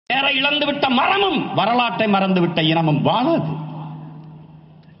வேற இழந்துவிட்ட மரமும் வரலாற்றை மறந்துவிட்ட இனமும் வாழாது.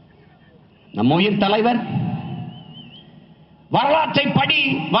 நம் உயிர் தலைவர் வரலாற்றை படி,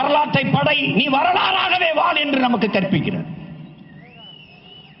 வரலாற்றை படை, நீ வரலாறாகவே வாழ் என்று நமக்கு கற்பிக்கிறார்.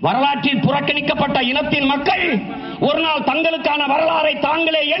 வரலாற்றில் புறக்கணிக்கப்பட்ட இனத்தின் மக்கள் ஒரு நாள் தங்களுக்கான வரலாறை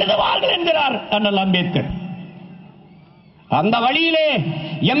தாங்களே எழுதுவார்கள் என்கிறார் அண்ணல் அம்பேத்கர். அந்த வழியிலே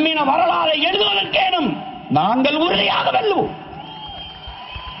எம்மின வரலாறை எழுதுவதற்கேனும் நாங்கள் உறுதியாக வெல்லுவோம்.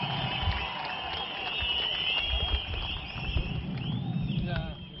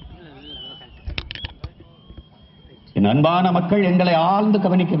 என் அன்பான மக்கள், எங்களை ஆழ்ந்து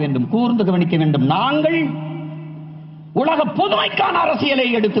கவனிக்க வேண்டும், கூர்ந்து கவனிக்க வேண்டும். நாங்கள் உலக புதுமைக்கான அரசியலை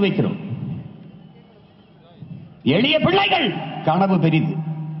எடுத்து வைக்கிறோம். எளிய பிள்ளைகள் கனவு பெரிது,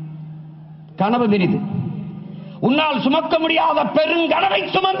 கனவு பெரிது. உன்னால் சுமக்க முடியாத பெருங்கனவை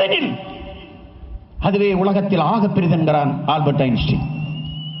சுமந்தனில் அதுவே உலகத்தில் ஆக பெரிது என்கிறான் ஆல்பர்ட் ஐன்ஸ்டீன்.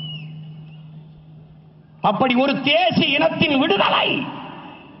 அப்படி ஒரு தேசிய இனத்தின் விடுதலை,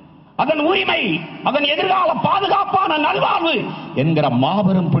 அதன் உரிமை, அதன் எதிர்கால பாதுகாப்பான நல்வாழ்வு என்கிற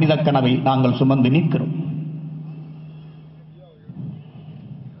மாபெரும் புனித கனவை நாங்கள் சுமந்து நிற்கிறோம்.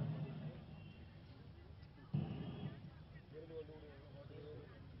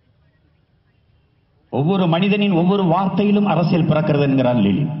 ஒவ்வொரு மனிதனின் ஒவ்வொரு வார்த்தையிலும் அரசியல் பிறக்கிறது என்கிறார்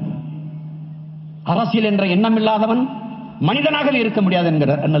லெனின். அரசியல் என்ற எண்ணம் இல்லாதவன் மனிதனாகவே இருக்க முடியாது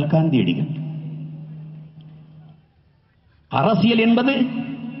என்கிறார் அண்ணல் காந்தியடிகள். அரசியல் என்பது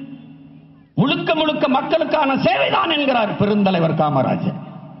முழுக்க முழுக்க மக்களுக்கான சேவைதான் என்கிறார் பெருந்தலைவர் காமராஜர்.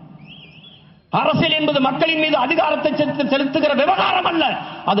 அரசியல் என்பது மக்களின் மீது அதிகாரத்தை செலுத்துகிற விவகாரம் அல்ல,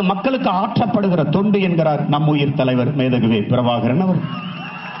 அது மக்களுக்கு ஆற்றப்படுகிற தொண்டு என்கிறார் நம் உயிர் தலைவர் மேதகுவே பிரபாகரன் அவர்.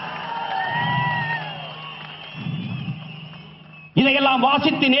 இதையெல்லாம்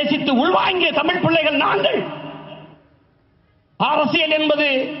வாசித்து நேசித்து உள்வாங்கிய தமிழ் பிள்ளைகள் நாங்கள். அரசியல் என்பது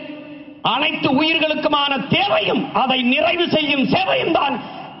அனைத்து உயிர்களுக்குமான தேவையும் அதை நிறைவு செய்யும் சேவையும் தான்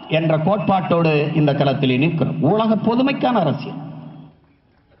என்ற கோட்பாட்டோடு இந்த களத்திலே நிற்கிறோம். உலக பொதுமைக்கான அரசியல்.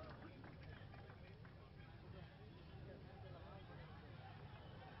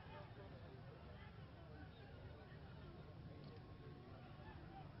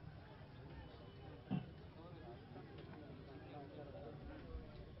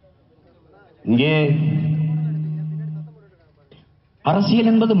 இங்கே அரசியல்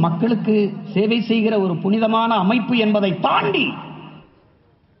என்பது மக்களுக்கு சேவை செய்கிற ஒரு புனிதமான அமைப்பு என்பதை தாண்டி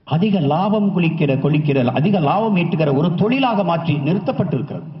அதிக லாபம் கொளிக்கிற அதிக லாபம் ஈட்டுகிற ஒரு தொழிலாக மாற்றி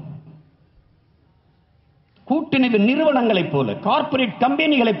நிறுத்தப்பட்டிருக்கிறது. கூட்டுறவு நிறுவனங்களைப் போல, கார்ப்பரேட்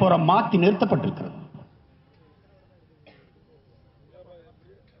கம்பெனிகளைப் போல மாற்றி நிறுத்தப்பட்டிருக்கிறது.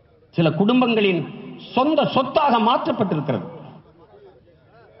 சில குடும்பங்களின் சொந்த சொத்தாக மாற்றப்பட்டிருக்கிறது.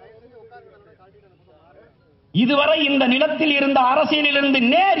 இதுவரை இந்த நிலத்தில் இருந்த அரசியலிலிருந்து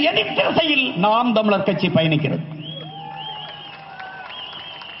நேர் எதிர் திசையில் நாம் தமிழர் கட்சி பயணிக்கிறது.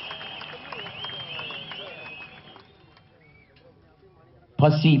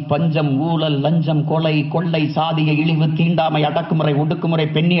 பசி, பஞ்சம், ஊழல், லஞ்சம், கொலை, கொள்ளை, சாதிய இழிவு, தீண்டாமை, அடக்குமுறை, ஒடுக்குமுறை,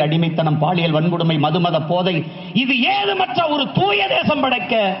 பெண்ணி அடிமைத்தனம், பாலியல் வன்கொடுமை, மதுமத போதை, இது ஏதுமற்ற ஒரு தூய தேசம்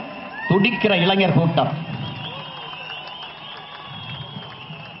படைக்க துடிக்கிற இளைஞர் கூட்டம்.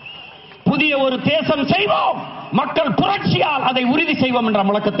 புதிய ஒரு தேசம் செய்வோம், மக்கள் புரட்சியால் அதை உறுதி செய்வோம் என்ற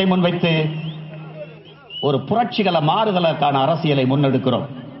முழக்கத்தை முன்வைத்து ஒரு புரட்சிகர மாறுதலுக்கான அரசியலை முன்னெடுக்கிறோம்.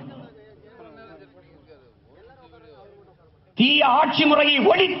 தீய ஆட்சி முறையை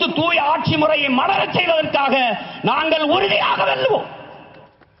ஒழித்து தூய ஆட்சி முறையை மலரச் செய்வதற்காக நாங்கள் உறுதியாக வெல்லுவோம்.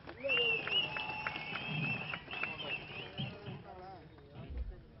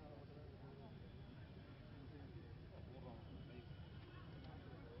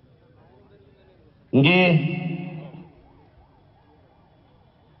 இங்கே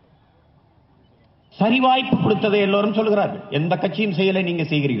சரி வாய்ப்பு கொடுத்ததை எல்லோரும் சொல்கிறார்கள். எந்த கட்சியும் செய்யலை, நீங்க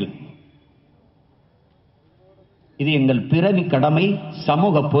செய்கிறீர்கள். இது எங்கள் பிறவி கடமை,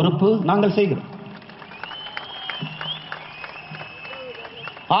 சமூக பொறுப்பு, நாங்கள் செய்கிறோம்.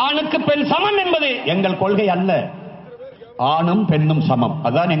 ஆணுக்கு பெண் சமம் என்பது எங்கள் கொள்கை அல்ல. ஆணும் பெண்ணும் சமம்,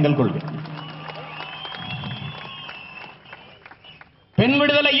 அதுதான் எங்கள் கொள்கை. பெண்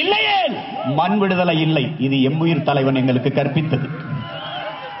விடுதலை இல்லையே மண் விடுதலை இல்லை. இது எம்முயிர் தலைவன் எங்களுக்கு கற்பித்தது.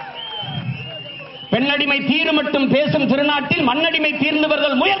 பெண்ணடிமை தீரு மட்டும் பேசும் திருநாட்டில் மண்ணடிமை தீர்ந்து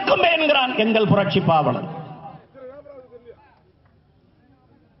வருதல் முயற்கும் என்கிறான் எங்கள் புரட்சி பாவலன்.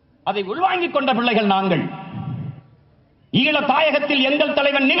 அதை உள்வாங்கிக் கொண்ட பிள்ளைகள் நாங்கள். ஈழ தாயகத்தில் எங்கள்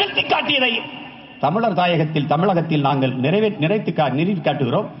தலைவன் நிகழ்த்தி காட்டியதை தமிழர் தாயகத்தில், தமிழகத்தில் நாங்கள் நிறுத்தி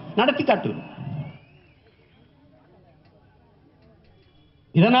காட்டுகிறோம், நடத்தி காட்டுகிறோம்.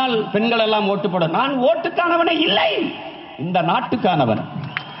 இதனால் பெண்கள் எல்லாம் ஓட்டு போட, நான் ஓட்டுக்கானவனே இல்லை, இந்த நாட்டுக்கானவன்.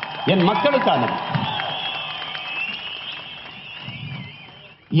 என் மக்களுக்கானது.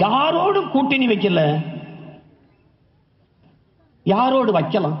 யாரோடு கூட்டணி வைக்கல, யாரோடு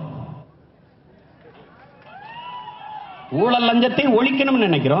வைக்கலாம்? ஊழல் லஞ்சத்தை ஒழிக்கணும்னு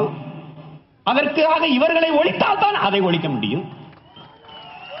நினைக்கிறோம். அதற்காக இவர்களை ஒழித்தால் தான் அதை ஒழிக்க முடியும்.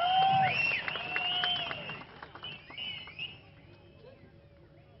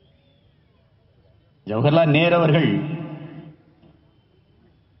 ஜவஹர்லால் நேரு அவர்கள்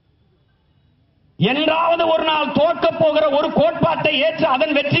என்றாவது ஒரு நாள் தோற்க போகிற ஒரு கோட்பாட்டை ஏற்று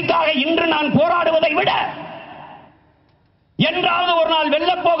அதன் வெற்றிக்காக இன்று நான் போராடுவதை விட என்றாவது ஒரு நாள்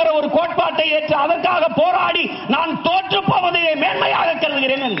வெல்லப் போகிற ஒரு கோட்பாட்டை ஏற்று அதற்காக போராடி நான் தோற்று போவதையே மேன்மையாக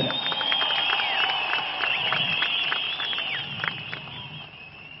கருதுகிறேன் என்று.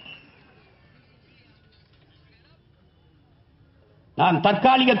 நான்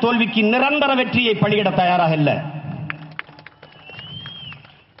தற்காலிக தோல்விக்கு நிரந்தர வெற்றியை பலியிட தயாராக இல்லை.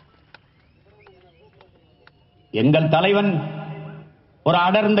 எங்கள் தலைவன் ஒரு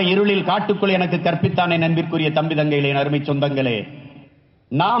அடர்ந்த இருளில் காட்டுக்குள் எனக்கு கற்பித்தான். என் அன்பிற்குரிய தம்பி தங்கைகளே, அருமை சொந்தங்களே,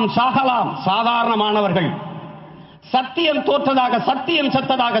 நாம் சாகலாம், சாதாரணமானவர்கள். சத்தியம் தோற்றதாக, சத்தியம்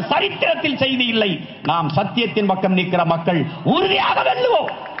செத்ததாக சரித்திரத்தில் செய்தி இல்லை. நாம் சத்தியத்தின் பக்கம் நிற்கிற மக்கள் உறுதியாக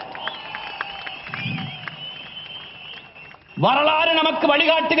வெல்லுவோம். வரலாறு நமக்கு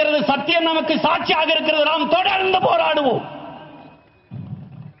வழிகாட்டுகிறது, சத்தியம் நமக்கு சாட்சியாக இருக்கிறது. நாம் தொடர்ந்து போராடுவோம்.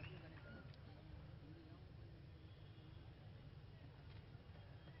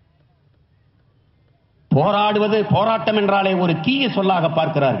 போராடுவது, போராட்டம் என்றாலே ஒரு தீய சொல்லாக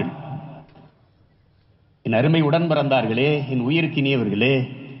பார்க்கிறார்கள். என் அருமை உடன் பிறந்தார்களே, என் உயிருக்கினியவர்களே,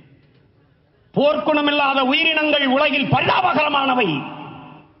 போர்க்குணமில்லாத உயிரினங்கள் உலகில் பரிதாபகரமானவை.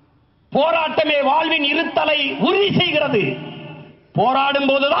 போராட்டமே வாழ்வின் இருத்தலை உறுதி செய்கிறது. போராடும்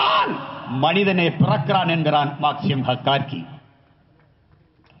போதுதான் மனிதனே பிறக்கிறான் என்கிறான் மார்க்சியம் கார்கி.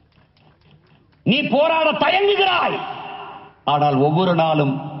 நீ போராட தயங்குகிறாய், ஆனால் ஒவ்வொரு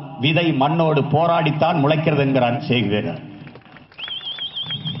நாளும் விதை மண்ணோடு போராடித்தான் முளைக்கிறது என்கிறான் சேகுவேரர்.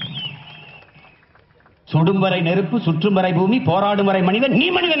 சுடும் வரை நெருப்பு, சுற்றும் வரை பூமி, போராடும் வரை மனிதன், நீ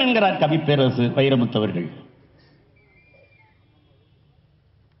மனிதன் என்கிறார் கவி பேரரசு வைரமுத்தவர்கள்.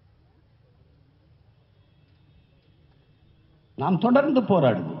 நாம் தொடர்ந்து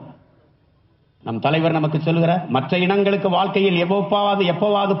போராடுவோம். நம் தலைவர் நமக்கு சொல்கிறார், மற்ற இனங்களுக்கு வாழ்க்கையில்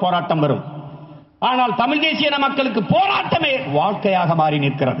எப்போவாவது போராட்டம் வரும். ஆனால் தமிழ் தேசிய மக்களுக்கு போராட்டமே வாழ்க்கையாக மாறி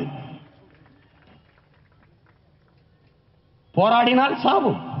நிற்கிறது. போராடினால்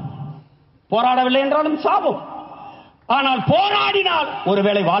சாவும், போராடவில்லை என்றாலும் சாவும். ஆனால் போராடினால்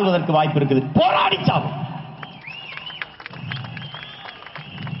ஒருவேளை வாழ்வதற்கு வாய்ப்பு இருக்குது. போராடி சாவும்.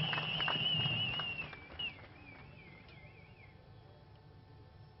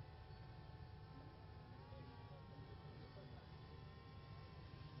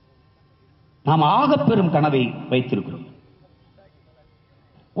 நாம் ஆகப்பெரும் கனவை வைத்திருக்கிறோம்.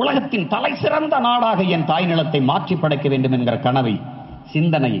 உலகத்தின் தலை சிறந்த நாடாக என் தாய் நிலத்தை மாற்றி படைக்க வேண்டும் என்கிற கனவை,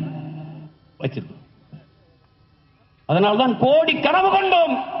 சிந்தனையை வச்சிருக்கிறோம். அதனால்தான் கோடி கனவு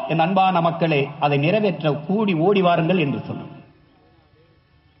கொண்டோம். என் அன்பான மக்களே, அதை நிறைவேற்ற கூடி ஓடி வாருங்கள் என்று சொன்னோம்.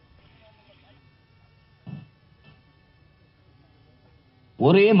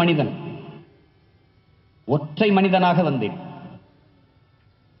 ஒரே மனிதன், ஒற்றை மனிதனாக வந்தேன்.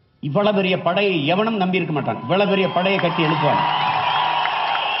 இவ்வளவு பெரிய படையை எவனும் நம்பி இருக்க மாட்டான். இவ்வளவு பெரிய படையை கட்டி எழுப்புவான்.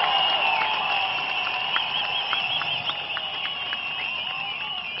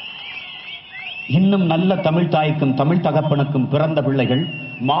 இன்னும் நல்ல தமிழ் தாய்க்கும் தமிழ் தகப்பனுக்கும் பிறந்த பிள்ளைகள்,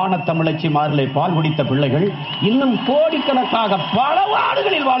 மான தமிழச்சி மாறிலே பால் குடித்த பிள்ளைகள் இன்னும் கோடிக்கணக்காக பல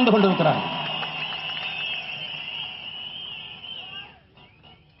நாடுகளில் வாழ்ந்து கொண்டிருக்கிறார்கள்.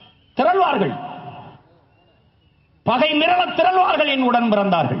 திரள்வார்கள், பகை மிரள திரள்வார்கள். என் உடன்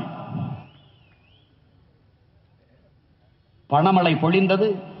பிறந்தார்கள். பணமழை பொழிந்தது,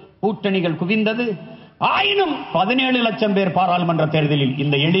 கூட்டணிகள் குவிந்தது. ஆயினும் 17 லட்சம் பேர் பாராளுமன்ற தேர்தலில்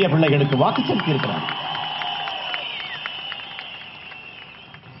இந்த எளிய பிள்ளைகளுக்கு வாக்கு செலுத்தியிருக்கிறார்.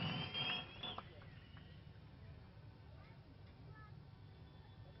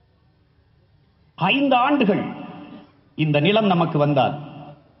 ஐந்து ஆண்டுகள் இந்த நிலம் நமக்கு வந்தால்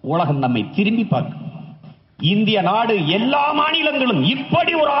உலகம் நம்மை திரும்பி பார்க்கும். இந்திய நாடு, எல்லா மாநிலங்களும்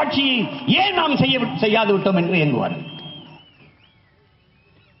இப்படி ஒரு ஆட்சியை ஏன் நாம் செய்யாது விட்டோம் என்று எண்ணுவார்கள்.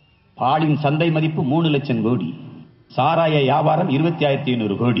 பாலின் சந்தை மதிப்பு 3 லட்சம் கோடி, சாராய வியாபாரம்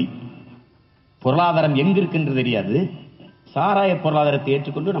 25,500 கோடி. பொருளாதாரம் எங்க இருக்குன்னு தெரியாது. சாராய பொருளாதாரத்தை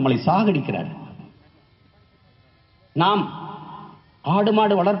ஏற்றுக்கொண்டு நம்மளை சாகடிக்கிறார்கள். நாம் ஆடு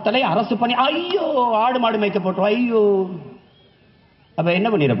மாடு வளர்த்தலை அரசு பணி. ஐயோ, ஆடு மாடு மேய்க்க போட்டோம். ஐயோ, அப்ப என்ன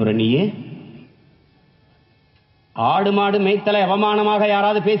பண்ணிட போற நீ? ஆடு மாடு மேய்த்தலை அவமானமாக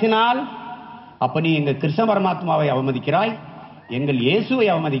யாராவது பேசினால், அப்ப நீ எங்க கிருஷ்ண பரமாத்மாவை அவமதிக்கிறாய், எங்கள் இயேசுவை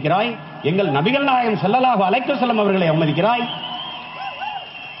அவமதிக்கிறாய், எங்கள் நபிகள் நாயகம் ஸல்லல்லாஹு அலைஹி வஸல்லம் அவர்களை அவமதிக்கிறாய்.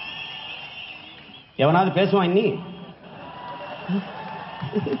 எவனாவது பேசுவான்? நீ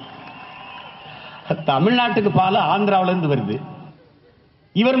தமிழ்நாட்டுக்கு பால் ஆந்திராவில இருந்து வருது.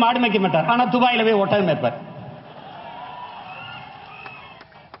 இவர் மாடு மேய்க்க மாட்டார், ஆனா துபாயில போய் ஒட்டகம் மேய்ப்பார்.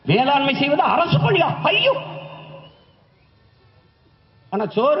 வேளாண்மை செய்வது அரசு பணியா? ஐயோ! ஆனா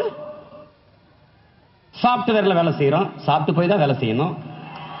சோறு சாப்ட்வேர்ல வேலை செய்யறோம், சாப்பிட்டு போய் தான் வேலை செய்யணும்.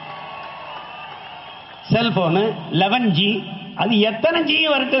 செல்போனு 11G, அது எத்தனை ஜி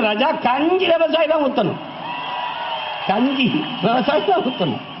வருது ராஜா? கஞ்சி விவசாயி தான் ஊத்தணும், கஞ்சி விவசாயி தான்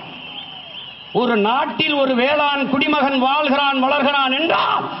ஊத்தணும். ஒரு நாட்டில் ஒரு வேளாண் குடிமகன் வாழ்கிறான் வளர்கிறான்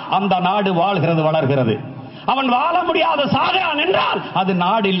என்றால் அந்த நாடு வாழ்கிறது வளர்கிறது. அவன் வாழ முடியாத சாகிறான் என்றால் அது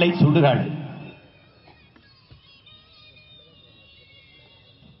நாடு இல்லை, சுடுகாடு.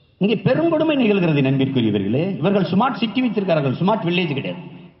 இங்கே பெருங்கொடுமை நிகழ்கிறது நண்பிற்குரியவர்களே. இவர்கள் ஸ்மார்ட் சிட்டி வச்சிருக்கிறார்கள், ஸ்மார்ட் வில்லேஜ் கிடையாது.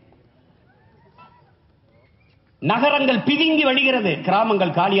 நகரங்கள் பிதுங்கி வழிகிறது,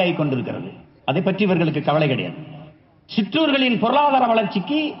 கிராமங்கள் காலியாகி கொண்டிருக்கிறது. அதை பற்றி இவர்களுக்கு கவலை கிடையாது. சிற்றூர்களின் பொருளாதார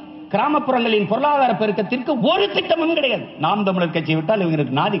வளர்ச்சிக்கு, கிராமப்புறங்களின் பொருளாதார பெருக்கத்திற்கு ஒரு திட்டமும் கிடையாது. நாம் தமிழர் கட்சியை விட்டால்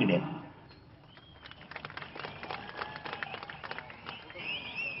இவங்களுக்கு நாதி கிடையாது.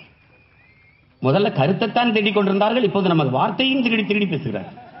 முதல்ல கருத்தைத்தான் தேடிக் கொண்டிருந்தார்கள், இப்போது நமது வார்த்தையும் திருடி திருடி பேசுகிறார்.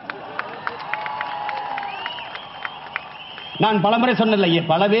 நான் பலமுறை சொன்னல,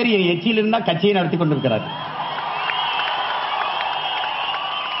 பல பேர் எச்சியில் இருந்தா கட்சியை நடத்தி கொண்டிருக்கிறார்.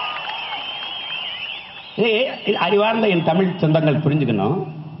 அறிவார்ந்த என் தமிழ் சொந்தங்கள் புரிஞ்சுக்கணும்.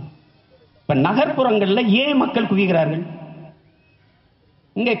 இப்ப நகர்ப்புறங்கள்ல ஏன் மக்கள் குவிகிறார்கள்?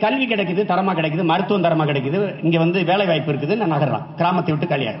 இங்க கல்வி கிடைக்குது, தரமா கிடைக்குது, மருத்துவம் தரமா கிடைக்குது, இங்க வேலை வாய்ப்பு இருக்குது, நான் நகர்றான், கிராமத்தை விட்டு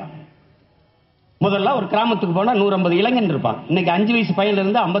காலியாகிறான். முதல்ல ஒரு கிராமத்துக்கு போனா 150 இளைஞன் இருப்பான். இன்னைக்கு 5 வயசு பையன்ல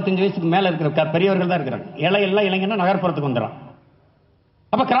இருந்து 55 வயசுக்கு மேல இருக்கிற பெரியவர்கள் தான் இருக்கிறாங்க. எல்லாம் இளைஞனா நகர்ப்புறத்துக்கு வந்துடுறான்.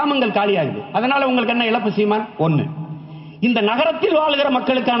 அப்ப கிராமங்கள் காலியாகுது. அதனால உங்களுக்கு என்ன இழப்பு சீமான்? ஒண்ணு, இந்த நகரத்தில் வாழ்கிற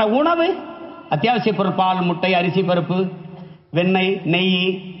மக்களுக்கான உணவு, அத்தியாவசிய பொருள், பால், முட்டை, அரிசி, பருப்பு, வெண்ணெய், நெய்,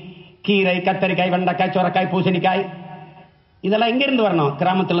 கீரை, கத்தரிக்காய், வெண்டைக்காய், சொரக்காய், பூசணிக்காய், இதெல்லாம் எங்க இருந்து வரணும்?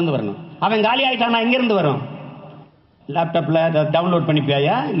 கிராமத்திலிருந்து வரணும். அவன் காலி ஆயிட்டானா எங்க இருந்து வரும்? லேப்டாப்ல டவுன்லோட்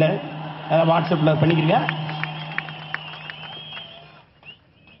பண்ணிப்பியா, இல்ல வாட்ஸ்அப்ல பண்ணிக்கிறியா?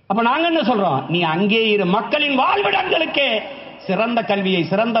 அப்ப நாங்க என்ன சொல்றோம்? நீ அங்கே இரு, மக்களின் வாழ்விடங்களுக்கு சிறந்த கல்வியை,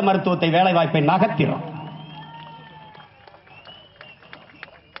 சிறந்த மருத்துவத்தை, வேலை வாய்ப்பை நகர்த்திடும்.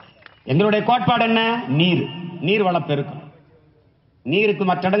 எங்களுடைய கோட்பாடு என்ன? நீர், நீர் வளப்பெருக்கும். நீருக்கு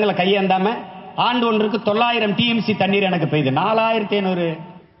மற்ற இடங்களை கையேந்தாம ஆண்டு ஒன்றுக்கு 900 டிஎம்சி தண்ணீர் எனக்கு பெய்யுது. 4500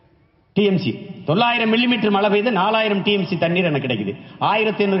 டிஎம்சி, 900 மில்லிமீட்டர் மழை பெய்து 4000 டிஎம்சி தண்ணீர் எனக்கு கிடைக்குது.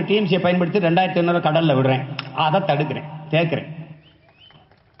 1500 டிஎம்சியை பயன்படுத்தி 2500 கடல்ல விடுறேன். அதை தடுக்கிறேன், தேக்கிறேன்.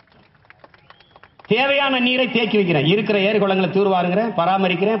 தேவையான நீரை தேக்கி வைக்கிறேன். இருக்கிற ஏரி குளங்களை தூர்வாருங்கிறேன்,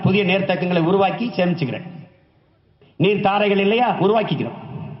 பராமரிக்கிறேன், புதிய நீர்த்தேக்கங்களை உருவாக்கி சேமிச்சுக்கிறேன். நீர் தாரைகள் இல்லையா, உருவாக்கிக்கிறோம்.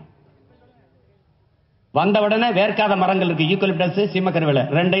 வந்தவுடனே வேர்க்காத மரங்கள் இருக்கு, யூக்கலிப்டஸ், சீமக்கருவேல,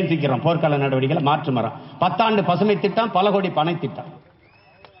 ரெண்டையும் தூக்கிறோம். போர்க்கால நடவடிக்கைகளை மாற்று மரம், 10 ஆண்டு பசுமை திட்டம், பல கோடி பனை திட்டம்.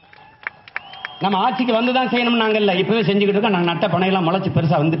 நம்ம ஆட்சிக்கு வந்துதான் செய்யணும் நாங்கல்ல, இப்பவே செஞ்சுக்கிட்டு இருக்கோம். நாங்க நட்ட பனையெல்லாம் முளைச்சு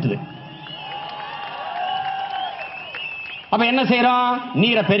பெருசா வந்துட்டுது. அப்ப என்ன செய்யறோம்?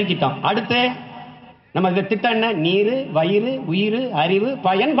 நீரை பெருக்கிட்டோம். அடுத்து நம்ம திட்டம் என்ன? நீரு, வயிறு, உயிர், அறிவு,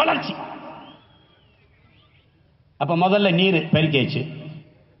 பயன், வளர்ச்சி. அப்ப முதல்ல நீர் பெருக்கியாச்சு.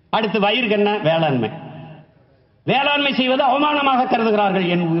 அடுத்து வயிறுக்கு என்ன? வேளாண்மை. வேளாண்மை செய்வது அவமானமாக கருதுகிறார்கள்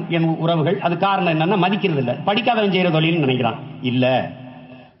என் உறவுகள். அது காரணம் என்னன்னா, மதிக்கிறது இல்லை. படிக்காதவன் செய்யற தொழில் நினைக்கிறான். இல்ல,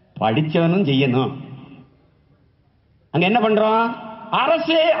 படிச்சவனும் செய்யணும். அங்க என்ன பண்றோம்?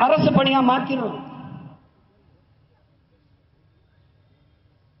 அரசு பணியா மாத்திடுறோம்.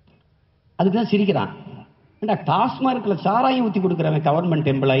 அதுக்குதான் சிரிக்கிறான். டாஸ்மார்க்ல சாராயம் ஊத்தி கொடுக்கிறவன்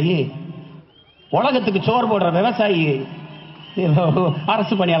கவர்மெண்ட் எம்ப்ளாயி, உலகத்துக்கு சோறு போடுற விவசாயி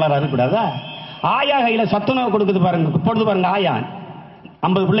அரசு பணியாளராக இருக்கக்கூடாதா? ஆயா கையில சத்துணவு கொடுக்குது பாருங்க, போடுது பாருங்க, ஆயா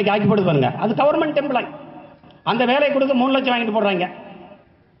 50 பிள்ளைக்கு ஆக்கி போடுது பாருங்க, அது கவர்மெண்ட் எம்ப்ளாய். அந்த வேலையை கொடுக்க 3 லட்சம் வாங்கிட்டு போடுறாங்க.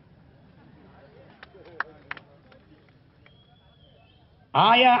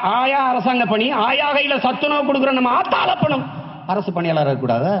 ஆயா அரசாங்க பணி, ஆயா கையில சத்துணவு கொடுக்குற நம்ம ஆத்தாள பணம் அரசு பணியாளராக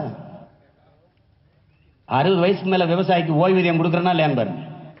இருக்கக்கூடாதா? 60 வயசுக்கு மேல விவசாயிக்கு ஓய்வூதியம் கொடுக்கறனா இல்லையான்னு பாருங்க.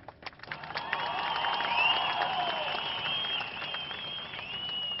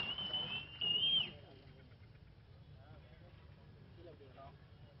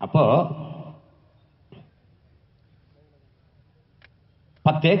 அப்போ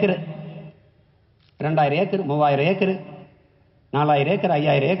 10 ஏக்கர், 2000 ஏக்கர், 3000 ஏக்கர், 4000 ஏக்கர்,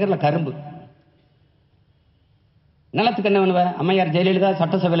 5000 ஏக்கர்ல கரும்பு. நிலத்துக்கு என்ன பண்ணுவ? அம்மையார் ஜெயலலிதா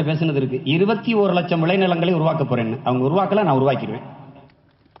சட்டசபையில் பேசினது இருக்கு, 21 லட்சம் விளைநிலங்களை உருவாக்க போறேன்னு. அவங்க உருவாக்கல, நான் உருவாக்கிடுவேன்.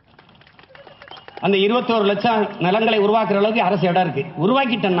 அந்த 21 லட்சம் நிலங்களை உருவாக்குற அளவுக்கு அரசு இடம் இருக்கு.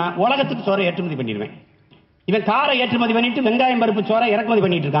 உருவாக்கிட்டேன்னா உலகத்துக்கு சோறை ஏற்றுமதி பண்ணிடுவேன். இவன் காரை ஏற்றுமதி பண்ணிட்டு வெங்காயம் பருப்பு சோறை இறக்குமதி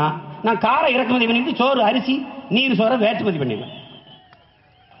பண்ணிட்டு இருக்கான். நான் காரை இறக்குமதி பண்ணிட்டு சோறு அரிசி நீர் சோறை ஏற்றுமதி பண்ணிடுவேன்.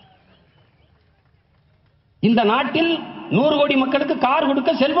 இந்த நாட்டில் 100 கோடி மக்களுக்கு கார்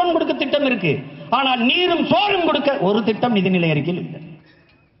கொடுக்க, செல்வம் கொடுக்க திட்டம் இருக்கு. ஆனால் நீரும் சோறும் கொடுக்க ஒரு திட்டம் நிதிநிலை அறிக்கையில் இல்லை.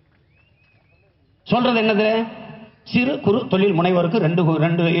 சொல்றது என்னது? சிறு குறு தொழில் முனைவோருக்கு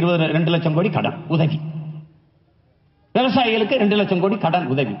 2 லட்சம் கோடி கடன் உதவி, விவசாயிகளுக்கு 2 லட்சம் கோடி கடன்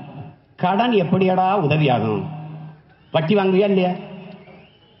உதவி. கடன் எப்படியடா உதவி ஆகும்? வட்டி வாங்குவியா இல்லையா?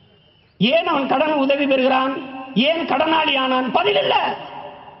 ஏன் அவன் கடன் உதவி பெறுகிறான்? ஏன் கடனாளி ஆனான்? பதில் இல்ல,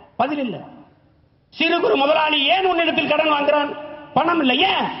 பதில் இல்ல. சிறு குறு முதலாளி ஏன் உன்னிடத்தில் கடன் வாங்குறான்? பணம் இல்லை.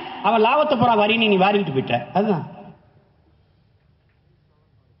 ஏன்? அவன் லாபத்தை போறா வரி நீ வாரிட்டு போயிட்ட. அதுதான்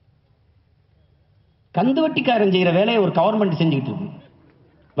கந்து வட்டிக்காரன் செய்யற வேலையை ஒரு கவர்மெண்ட் செஞ்சுக்கிட்டு இருக்கு.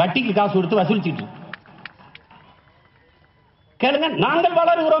 வட்டிக்கு காசு கொடுத்து வசூலிச்சுட்டு இருக்கு. கேளுங்க, நாங்கள்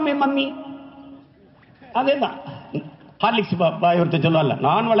வளர்கிறோம் மம்மி. அதேதான் ஹார்லிக்ஸ் ஒருத்தர் சொல்லுவாங்க,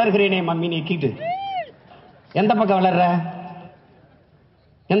 நான் வளர்கிறேனே மம்மி நீக்கிட்டு. எந்த பக்கம் வளர்ற?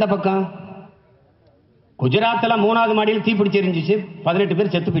 எந்த பக்கம்? குஜராத்தில் 3வது மாடியில் தீ பிடிச்சி எரிஞ்சிச்சு, 18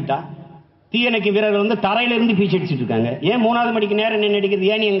 பேர் செத்து போயிட்டா. தீயணைக்கு வீரர்கள் வந்து தரையிலிருந்து பீச்சு அடிச்சுட்டு இருக்காங்க. ஏன் 3வது மாடிக்கு நேரம் நின்று அடிக்கிறது?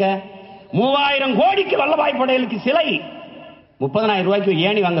 ஏன் எங்க 3000 கோடிக்கு வல்லபாய் படேலுக்கு சிலை, 30,000 ரூபாய்க்கு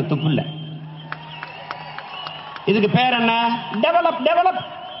ஏணி வாங்க துப்பு இல்ல. இதுக்கு பேர் என்ன? Develop develop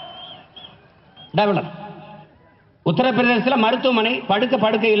develop. உத்தரப்பிரதேசத்தில் மருத்துவமனை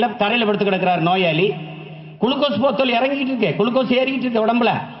படுக்கை இல்ல, தரையில் படுத்து கிடக்கிறார் நோயாளி. குளுக்கோஸ் போத்தல் இறங்கிட்டு இருக்கு, குளுக்கோஸ் ஏறிக்கிட்டு இருக்கு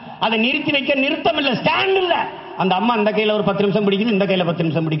உடம்புல. அதை நிறுத்தி வைக்க நிறுத்தம் இல்ல, ஸ்டாண்ட் இல்ல. அந்த அம்மா இந்த கையில ஒரு 10 நிமிஷம் பிடிக்குது, இந்த கையில 10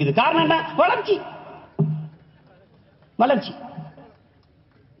 நிமிஷம் பிடிக்குது. காரணம் என்ன? வளர்ச்சி, வளர்ச்சி.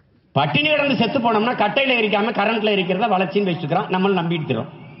 பட்டினி கிடந்து செத்து போனோம்னா கட்டையில எரிக்காம கரண்ட்ல எரிக்கிறத வளர்ச்சின்னு வச்சுக்கிறோம், நம்ம நம்பிட்டு.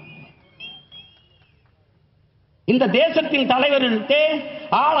 இந்த தேசத்தின் தலைவர்கள்ட்ட,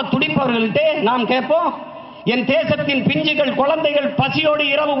 ஆள துடிப்பவர்கள்ட்ட நாம் கேட்போம், என் தேசத்தின் பிஞ்சுகள் குழந்தைகள் பசியோடு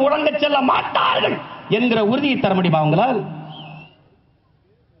இரவு உறங்க செல்ல மாட்டார்கள் என்கிற உறுதியை தர முடியுமா அவங்களால்?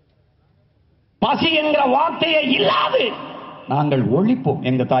 பசி என்கிற வார்த்தையே இல்லாது நாங்கள் ஒழிப்போம்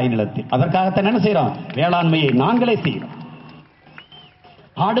எங்க தாய் நிலத்தில். அதற்காகத்தான் என்ன செய்யறோம்? வேளாண்மையை நாங்களே செய்யறோம்.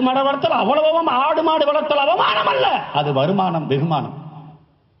 ஆடு மாடு வளர்த்தல் அவ்வளவு, ஆடு மாடு வளர்த்தல் அவமானம் அல்ல, அது வருமானம், வெகுமானம்.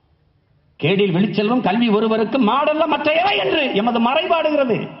 கேடில் வெளிச்செல்வம் கல்வி ஒருவருக்கு மாடல்ல மற்றையவை என்று எமது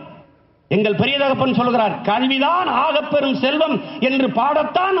மறைபாடுகிறது. எங்கள் பெரிய தகப்பன் சொல்கிறார், கல்விதான் ஆகப்பெரும் செல்வம் என்று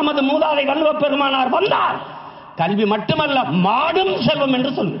பாடத்தான் நமது மூதாதை வள்ளுவ பெருமானார் வந்தார். கல்வி மட்டுமல்ல, மாடும் செல்வம்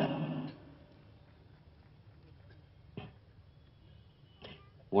என்று சொல்கிறார்.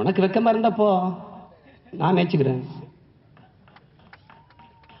 உனக்கு வெக்கமா இருந்தப்போ நான் மேய்ச்சுக்கிறேன்.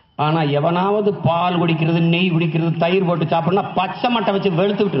 ஆனா எவனாவது பால் குடிக்கிறது, நெய் குடிக்கிறது, தயிர் போட்டு சாப்பிடனா பச்சை மட்டை வச்சு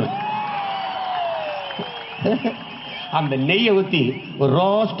வெளுத்து விட்டுருவேன். அந்த நெய்யை ஊத்தி ஒரு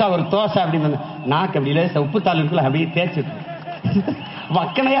ரோஸ்டா ஒரு தோசை அப்படின்னு நாக்கு அப்படியே உப்புத்தாள் இருக்குல்ல அப்படியே தேய்ச்சி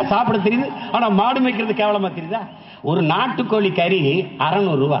வக்கனையா சாப்பிட தெரியுது. ஆனா மாடு மேய்க்கிறது கேவலமா தெரியுதா? ஒரு நாட்டுக்கோழி கறி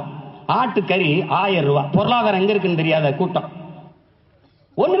 600 ரூபாய், ஆட்டுக்கறி 1000 ரூபாய். பொருளாதாரம் எங்க இருக்குன்னு தெரியாத கூட்டம்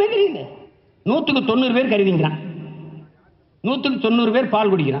ஒண்ணுமே தெரியல. 100க்கு 90 பேர் கறி திங்கிறான், 100க்கு 90 பேர்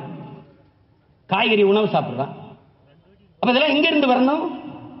பால் குடிக்கிறான், காய்கறி உணவு சாப்பிடுறான். அப்ப இதெல்லாம் எங்க இருந்து வரணும்?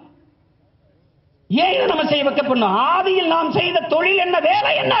 ஏன் நம்ம செய்ய வைக்கப்படணும்? ஆதியில் நாம் செய்த தொழில் என்ன,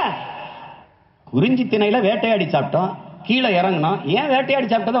 வேலை என்ன? குறிஞ்சி திணையில வேட்டையாடி சாப்பிட்டோம், கீழே இறங்கணும். ஏன் வேட்டையாடி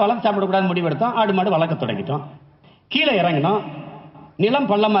சாப்பிட்டதை வளர்த்து சாப்பிடக்கூடாது முடிவெடுத்தோம். ஆடு மாடு வளர்க்க தொடங்கிட்டோம். கீழே இறங்கணும், நிலம்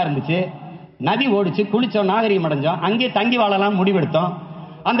பள்ளமா இருந்துச்சு, நதி ஓடிச்சு, குளிச்சோம், நாகரிகம் அடைஞ்சோம், அங்கே தங்கி வாழலாம் முடிவெடுத்தோம்.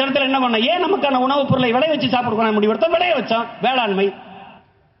 அந்த இடத்துல என்ன பண்ண? ஏன் நமக்கான உணவுப் பொருளை விளைய வச்சு சாப்பிடக்கூடாது முடிவெடுத்தோம், விளைய வச்சோம். வேளாண்மை.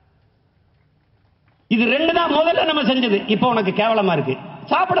 இது 2 தான் முதல்ல நம்ம செஞ்சது. இப்போ உனக்கு கேவலமா இருக்கு,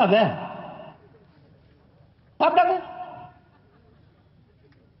 சாப்பிடாத சாப்பிடாத.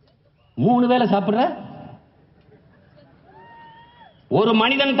 3 வேளை சாப்பிடுற. ஒரு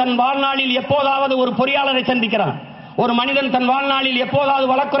மனிதன் தன் வாழ்நாளில் எப்போதாவது ஒரு பொறியாளரை சந்திக்கிறான், ஒரு மனிதன் தன் வாழ்நாளில் எப்போதாவது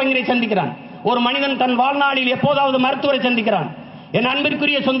வழக்குரைஞரை சந்திக்கிறான், ஒரு மனிதன் தன் வாழ்நாளில் எப்போதாவது மருத்துவரை சந்திக்கிறான். என்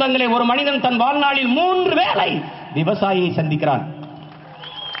அன்பிற்குரிய சொந்தங்களே, ஒரு மனிதன் தன் வாழ்நாளில் 3 வேளை விவசாயியை சந்திக்கிறான்.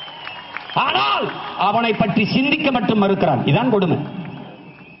 ஆனால் அவனை பற்றி சிந்திக்க மட்டும் மறுக்கிறான். இதான் கொடுமை,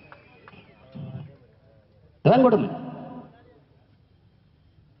 இதான் கொடுமை.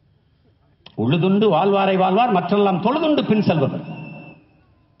 உழுதுண்டு வாழ்வாரை வாழ்வார், மற்றெல்லாம் தொழுதுண்டு பின் செல்பவர்.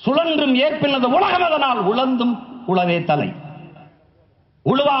 சுழன்றும் ஏற்பினது உலகம், அதனால் உழந்தும் உழவே தலை.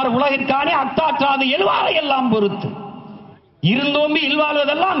 உழுவார் உலகிற்கானே அத்தாற்றாது எழுவாரை எல்லாம் பொறுத்து, இருந்தோம்பி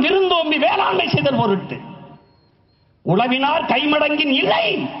இல்வாழ்வதெல்லாம் விருந்தோம்பி வேளாண்மை செய்தல் பொருட்டு. உழவினார் கைமடங்கின் இல்லை,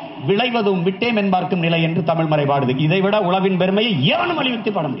 விளைவதும் விட்டேம் என்பார்க்கும் நிலை என்று தமிழ் மறை பாடுது. இதை விட உழவின் பெருமையை எவனும்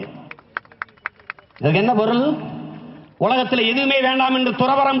வலியுறுத்தி பாட முடியாது. இதுக்கு என்ன பொருள்? உலகத்தில் எதுவுமே வேண்டாம் என்று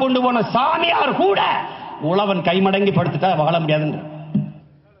துறவரம் கொண்டு போன சாமியார் கூட உழவன் கைமடங்கி படுத்துட்டா வாழ முடியாதுன்ற.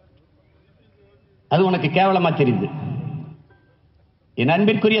 அது உனக்கு கேவலமா தெரியுது. என்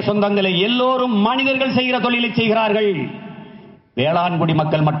அன்பிற்குரிய சொந்தங்களை, எல்லோரும் மனிதர்கள் செய்கிற தொழிலை செய்கிறார்கள். வேளாண்குடி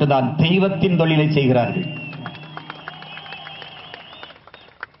மக்கள் மட்டும்தான் தெய்வத்தின் தொழிலை செய்கிறார்கள்.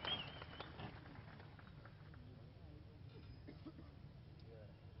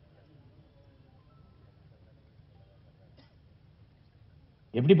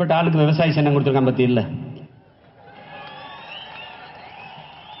 எப்படிப்பட்ட ஆளுக்கு விவசாய சின்னம் கொடுத்திருக்கான் பத்தி இல்ல.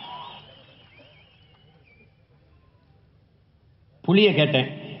 புளிய கேட்டேன்,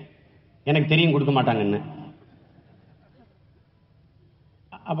 எனக்கு தெரியும் கொடுக்க மாட்டாங்கன்னு.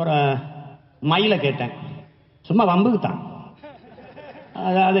 அப்புறம் மயில கேட்டேன், சும்மா வம்புக்கு தான்,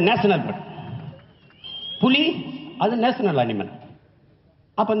 அது நேஷனல் பேர்ட். புலி அது நேஷனல் அனிமல்.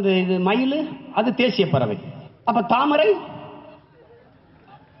 அப்ப இந்த இது மயில் அது தேசிய பறவை. அப்ப தாமரை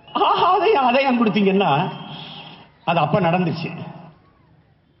அதையும் கொடுத்தீங்கன்னா அது அப்ப நடந்துச்சு.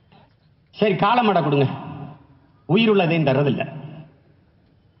 சரி, காலமடை கொடுங்க, உயிர் உள்ளதையும் தர்றதில்லை.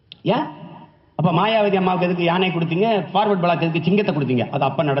 ஏன்? அப்ப மாயாவதி அம்மாவுக்கு எதுக்கு யானை கொடுத்தீங்க, ஃபார்வர்ட் பிளாக் எதுக்கு சிங்கத்தை கொடுத்தீங்க? அது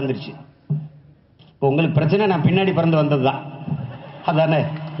அப்ப நடந்துருச்சு. உங்களுக்கு பிரச்சனை நான் பின்னாடி பிறந்து வந்ததுதான். அதானே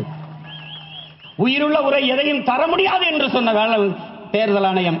உயிருள்ள உரை எதையும் தர முடியாது என்று சொன்ன வேலை தேர்தல்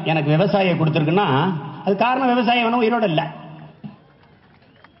ஆணையம் எனக்கு விவசாயியை கொடுத்திருக்குன்னா அது காரணம் விவசாயம் வேணும், உயிரோட இல்ல.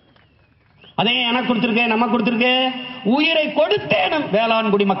 அதே எனக்கு கொடுத்திருக்கு, நம்ம கொடுத்திருக்கு. உயிரை கொடுத்தேனும்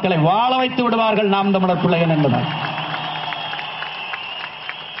வேளாண்குடி மக்களை வாழ வைத்து விடுவார்கள் நாம் தமிழர் பிள்ளைகள் என்பதால்.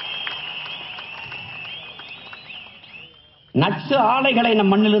 நச்சு ஆலைகளை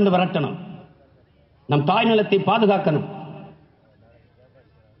நம் மண்ணிலிருந்து விரட்டணும், நம் தாய் நிலத்தை பாதுகாக்கணும்.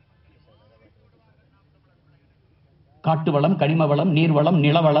 காட்டு வளம், கனிம வளம், நீர்வளம்,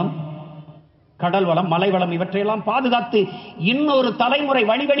 நிலவளம், கடல் வளம், மலை வளம் இவற்றையெல்லாம் பாதுகாத்து இன்னொரு தலைமுறை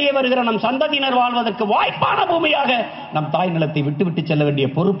வழி வழியே வருகிற நம் சந்ததியினர் வாழ்வதற்கு வாய்ப்பான பூமியாக நம் தாய் நிலத்தை விட்டு விட்டு செல்ல வேண்டிய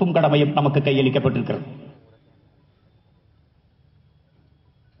பொறுப்பும் கடமையும் நமக்கு கையளிக்கப்பட்டிருக்கிறது.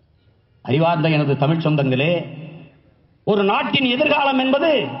 அறிவார்ந்த எனது தமிழ் சொந்தங்களே, ஒரு நாட்டின் எதிர்காலம் என்பது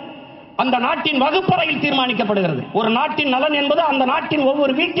அந்த நாட்டின் வகுப்பறையில் தீர்மானிக்கப்படுகிறது. ஒரு நாட்டின் நலன் என்பது அந்த நாட்டின்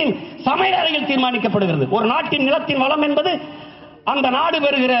ஒவ்வொரு வீட்டின் சமையலறையில் தீர்மானிக்கப்படுகிறது. ஒரு நாட்டின் நிலத்தின் வளம் என்பது அந்த நாடு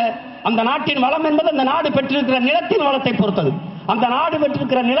பெறுகிற, அந்த நாட்டின் வளம் என்பது அந்த நாடு பெற்றிருக்கிற நிலத்தின் வளத்தை பொறுத்தது. அந்த நாடு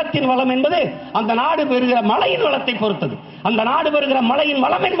பெற்றிருக்கிற நிலத்தின் வளம் என்பது அந்த நாடு பெறுகிற மலையின் வளத்தை பொறுத்தது. அந்த நாடு பெறுகிற மலையின்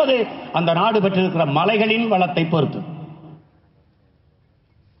வளம் என்பது அந்த நாடு பெற்றிருக்கிற மலைகளின் வளத்தை பொறுத்தது.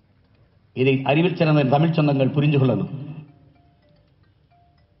 இதை அறிவில் சிறந்த தமிழ் சொந்தங்கள் புரிந்து கொள்ளணும்.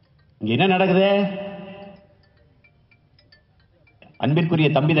 இங்க என்ன நடக்குது? அன்பிற்குரிய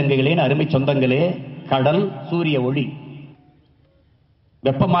தம்பி தங்கைகளே, அருமை சொந்தங்களே, கடல் சூரிய ஒளி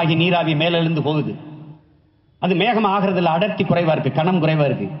வெப்பமாகி நீராவி மேலிருந்து போகுது. அது மேகம் ஆகிறதுல அடர்த்தி குறைவா இருக்கு, கணம் குறைவா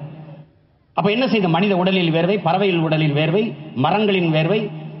இருக்கு. அப்ப என்ன செய்த? மனித உடலில் வேர்வை, பறவைகள் உடலில் வேர்வை, மரங்களின் வேர்வை,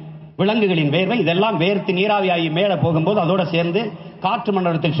 விலங்குகளின் வேர்வை, இதெல்லாம் வேர்த்து நீராவியாகி மேல போகும்போது அதோட சேர்ந்து காற்று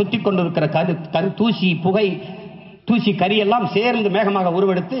மண்டலத்தில் சுத்தி கொண்டிருக்கிற தூசி, புகை, தூசி, கரி எல்லாம் சேர்ந்து மேகமாக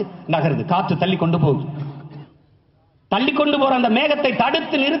உருவெடுத்து நகருது. காற்று தள்ளி கொண்டு போகுது. தள்ளி கொண்டு போற அந்த மேகத்தை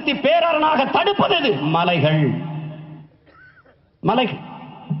தடுத்து நிறுத்தி பேரரணாக தடுப்பது எது? மலைகள். மலைகள்.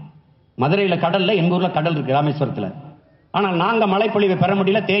 மதுரையில கடல்ல, எங்க ஊர்ல கடல் இருக்கு, ராமேஸ்வரத்துல. ஆனால் நாங்க மழைப்பொழிவை பெற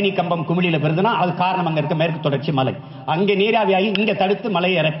முடியல. தேனி, கம்பம், குமிழியில பெறுதுன்னா அது காரணம் அங்க இருக்க மேற்கு தொடர்ச்சி மலை. அங்கே நீராவியாகி இங்க தடுத்து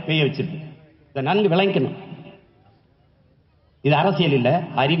மலையை பெய்ய வச்சிருக்கு. இதை நன்கு விளங்கணும். இது அரசியல் இல்ல,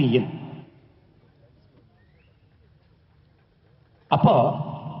 அறிவியல். அப்போ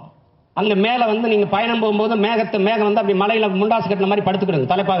அங்க மேல வந்து நீங்க பயணம் போகும்போது மேகம் வந்து அப்படி மலையில முண்டாசு கட்டின மாதிரி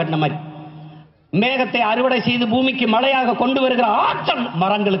படுத்துக்கிடுங்க, தலைப்பா கட்டின மாதிரி. மேகத்தை அறுவடை செய்து பூமிக்கு மழையாக கொண்டு வருகிற ஆற்றல்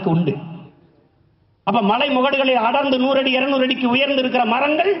மரங்களுக்கு உண்டு. அப்ப மலை முகடுகளில் அடர்ந்து 100 அடி 200 அடிக்கு உயர்ந்து இருக்கிற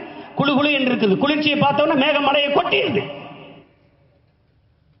மரங்கள் குழு குழு என்று இருக்குது. குளிர்ச்சியை பார்த்தோம்னா மேகம் மலையை கொட்டிடுது.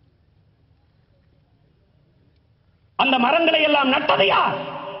 அந்த மரங்களை எல்லாம் நட்டது யார்?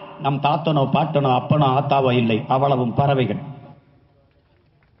 நம் தாத்தனோ பாட்டனோ அப்பனோ ஆத்தாவோ இல்லை, அவ்வளவும் பறவைகள்.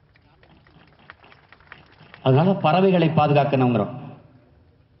 அதனால பறவைகளை பாதுகாக்கணுங்கிறோம்.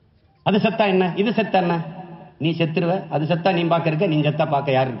 அது செத்தா என்ன, இது செத்தா என்ன? நீ செத்துருவ. அது செத்தா நீ பார்க்க இருக்க, நீ செத்தா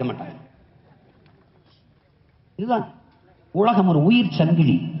பார்க்க யாரும் இருக்க மாட்டாங்க. இதுதான் உலகம். ஒரு உயிர்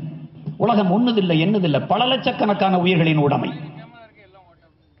சங்கிலி. உலகம் ஒண்ணுதில்லை, என்னதில்லை, பல லட்சக்கணக்கான உயிர்களின் உடைமை.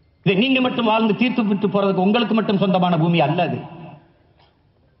 இதை நீங்க மட்டும் வாழ்ந்து தீர்த்து விட்டு போறதுக்கு உங்களுக்கு மட்டும் சொந்தமான பூமி அல்ல. அது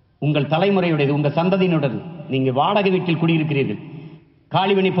உங்கள் தலைமுறையுடையது, உங்க சந்ததியினுடையது. நீங்க வாடகை வீட்டில் குடியிருக்கிறீர்கள்.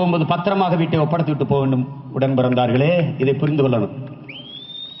 காளிவனி போகும்போது பத்திரமாக வீட்டை ஒப்படைத்து விட்டு போக வேண்டும். உடன் பிறந்தார்களே, இதை புரிந்து கொள்ளணும்.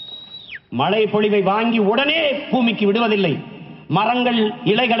 மழை பொழிவை வாங்கி உடனே பூமிக்கு விடுவதில்லை. மரங்கள்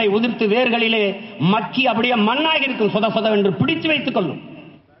இலைகளை உதிர்த்து வேர்களிலே மக்கி அப்படியே மண்ணாக இருக்கும், சொத சொத என்று பிடித்து வைத்துக் கொள்ளும்.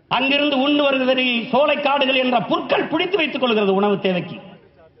 அங்கிருந்து உண்ணு வருகிறது சோலைக்காடுகள் என்ற புற்கள் பிடித்து வைத்துக் கொள்கிறது உணவு தேவைக்கு.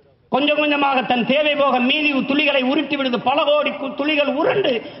 கொஞ்சம் கொஞ்சமாக தன் தேவை போக மீதி துளிகளை உருட்டி விடுது. பல கோடி துளிகள்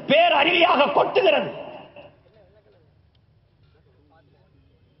உருண்டு பேர் அருவியாக கொட்டுகிறது.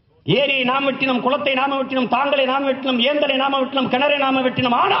 ஏரியை நாம் வெட்டினோம், குளத்தை நாம வெட்டினோம், தாங்களை நாம வெட்டினோம், ஏந்தலை நாம வெட்டினோம், கிணறை நாம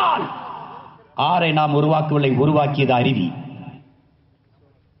வெட்டினோம். ஆனால் ஆரை நாம் உருவாக்கவில்லை, உருவாக்கியது அருவி.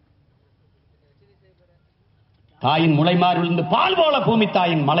 தாயின் முளை மார்பிலிருந்து பால் போல பூமி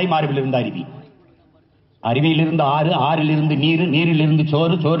தாயின் மலை மார்பில் இருந்த அருவி. அருவியிலிருந்து ஆறு, ஆறிலிருந்து நீர், நீரிலிருந்து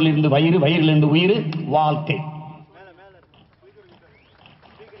சோறு, சோறிலிருந்து வயிறு, வயிறிலிருந்து உயிர், வாழ்க்கை.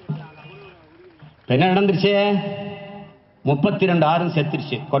 என்ன நடந்துருச்சு? 32 ஆறு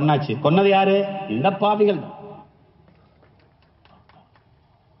செத்துருச்சு, கொன்னாச்சு. கொன்னது யாரு? இந்த பாவிகள்.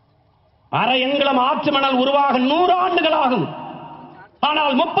 அரை எங்களம் ஆற்று மணல் உருவாக 100 ஆண்டுகள் ஆகும்.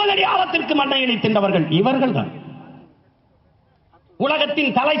 ஆனால் 30 அடி ஆழத்திற்கு மண்ணை தின்றவர்கள் இவர்கள் தான்.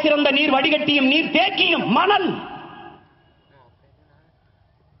 உலகத்தின் தலை சிறந்த நீர் வடிகட்டியும் நீர் தேக்கியும் மணல்.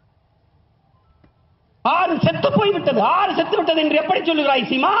 ஆறு செத்து போய்விட்டது. ஆறு செத்து விட்டது என்று எப்படி சொல்லுகிறாய்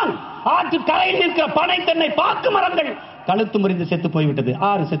சீமான்? ஆற்று கரையில் இருக்கிற பனை தென்னை பாக்கு மரங்கள் கழுத்து முறிந்து செத்து போய்விட்டது.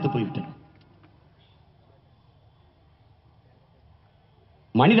 ஆறு செத்து போய்விட்டது.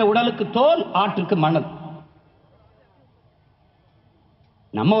 மனித உடலுக்கு தோல், ஆற்றுக்கு மணல்.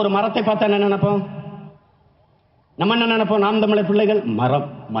 நம்ம ஒரு மரத்தை பார்த்தா என்ன நினைப்போம்? நம்ம என்ன நினைப்போம்? நாம் தமிழர் பிள்ளைகள் மரம்,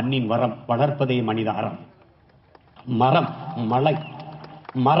 மண்ணின் வரம், வளர்ப்பதே மனித அறம். மரம் மலை,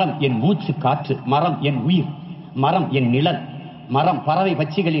 மரம் என் மூச்சு காற்று, மரம் என் உயிர், மரம் என் நிழல், மரம் பறவை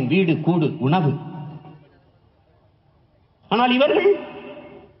பட்சிகளின் வீடு கூடு உணவு. ஆனால் இவர்கள்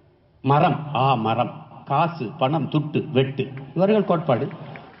மரம், மரம், காசு பணம் துட்டு வெட்டு, இவர்கள் கோட்பாடு.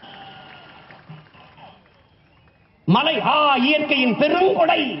 மலை, இயற்கையின்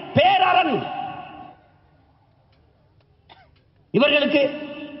பெருங்கொடை பேரரண். இவர்களுக்கு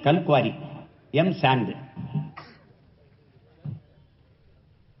கல்குவாரி, எம் சாண்ட்.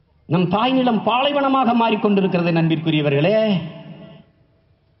 நம் தாய் நிலம் பாலைவனமாக மாறிக்கொண்டிருக்கிறது நண்பிற்குரியவர்களே.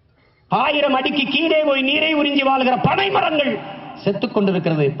 1000 அடிக்கு கீழே போய் நீரை உறிஞ்சி வாழ்கிற பனை மரங்கள் செத்துக்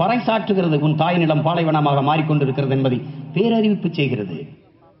கொண்டிருக்கிறது. பறைசாற்றுகிறது உன் தாய் நிலம் பாலைவனமாக மாறிக்கொண்டிருக்கிறது என்பதை பேரறிவிப்பு செய்கிறது.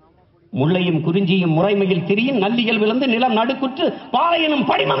 முல்லையும் குறிஞ்சியும் முறைமையில் திரியும் நல்லியல் விழுந்து நிலம் நடுக்குற்று பாலையனும்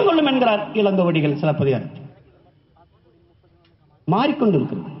படிமம் கொள்ளும் என்கிறார் இளங்கோவடிகள் சிலப்பதிகாரத்தில்.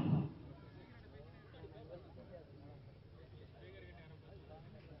 மாறிக்கொண்டிருக்கிறது.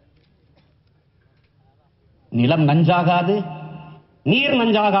 நிலம் நஞ்சாகாது, நீர்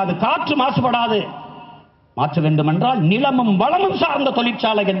நஞ்சாகாது, காற்று மாசுபடாது. மாற்ற வேண்டும் என்றால் நிலமும் வளமும் சார்ந்த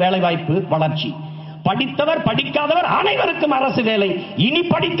தொழிற்சாலைகள், வேலைவாய்ப்பு, வளர்ச்சி. படித்தவர் படிக்காதவர் அனைவருக்கும் அரசு வேலை. இனி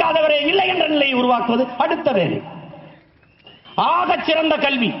படிக்காதவரே இல்லை என்ற நிலையை உருவாக்குவது அடுத்த வேலை. ஆக சிறந்த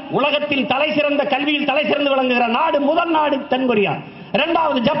கல்வி, உலகத்தில் தலை சிறந்த கல்வியில் தலை சிறந்து விளங்குகிற நாடு முதல் நாடு தென்கொரியா,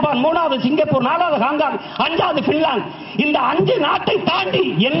 2வது ஜப்பான், 3வது சிங்கப்பூர், 4வது ஹாங்காங், 5வது பின்லாந்து. இந்த 5 நாட்டை தாண்டி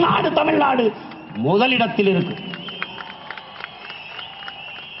என் நாடு தமிழ்நாடு முதலிடத்தில் இருக்கு.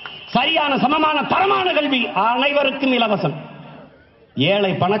 சரியான சமமான தரமான கல்வி அனைவருக்கும் இலவசம். ஏழை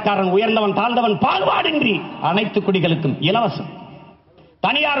பணக்காரன், உயர்ந்தவன் தாழ்ந்தவன் பாகுபாடின்றி அனைத்து குடிகளுக்கும் இலவசம்.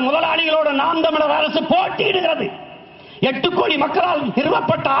 தனியார் முதலாளிகளோடு நாம் தமிழர் அரசு போட்டியிடுகிறது. 8 கோடி மக்களால்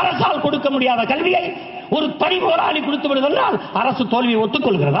நிறுவப்பட்ட அரசால் கொடுக்க முடியாத கல்வியை ஒரு தனி முதலாளி கொடுத்து விடுவதால் அரசு தோல்வியை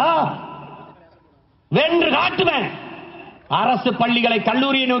ஒத்துக்கொள்கிறதா? வென்று காட்டுவேன். அரசு பள்ளிகளை,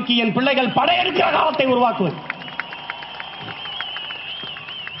 கல்லூரியை நோக்கி என் பிள்ளைகள் படையெடுக்கிற காலத்தை உருவாக்குவேன்.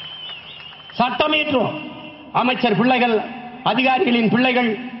 சட்டமேற்றுவோம். அமைச்சர் பிள்ளைகள், அதிகாரிகளின் பிள்ளைகள்,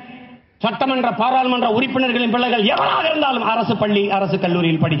 சட்டமன்ற பாராளுமன்ற உறுப்பினர்களின் பிள்ளைகள் எவராக இருந்தாலும் அரசு பள்ளி, அரசு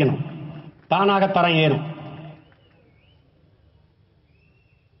கல்லூரியில் படிக்கணும். தானாக தரம் ஏறும்.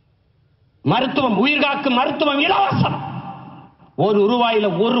 மருத்துவம், உயிர்காக்கும் மருத்துவம் இலவசம். ₹1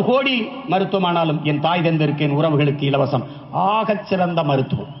 1 கோடி மருத்துவமானாலும் என் தாய் தந்திருக்கு என் உறவுகளுக்கு இலவசம். ஆகச் சிறந்த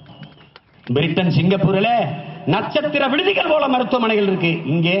மருத்துவம். பிரிட்டன், சிங்கப்பூரில் நட்சத்திர விடுதிகள் போல மருத்துவமனைகள் இருக்கு.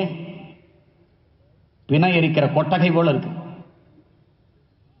 இங்கே பிணை எரிக்கிற கொட்டகை போல இருக்கு.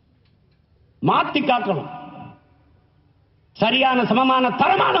 மாற்றி காட்டணும். சரியான சமமான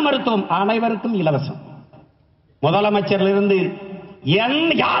தரமான மருத்துவம் அனைவருக்கும் இலவசம். முதலமைச்சரிலிருந்து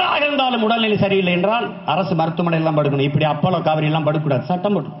யாராக இருந்தாலும் உடல்நிலை சரியில்லை என்றால் அரசு மருத்துவமனை எல்லாம் படுக்கணும். இப்படி அப்போலோ, காவிரி எல்லாம் படுக்கூடாது.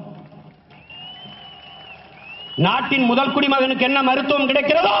 சட்டம் போட்டு நாட்டின் முதல் குடிமகனுக்கு என்ன மருத்துவம்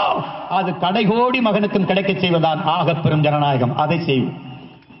கிடைக்கிறதோ அது கடைகோடி மகனுக்கும் கிடைக்க செய்வதான் ஆக பெரும் ஜனநாயகம். அதை செய்வோம்.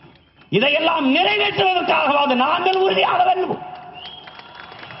 இதையெல்லாம் நிறைவேற்றுவதற்காகவாது நாங்கள் உறுதியாக வெல்வோம்.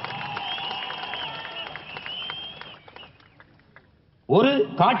 ஒரு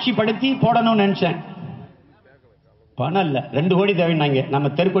காட்சிப்படுத்தி போடணும்னு நினைச்சேன். பணம் இல்ல, 2 கோடி தேவைன்னாங்க. நம்ம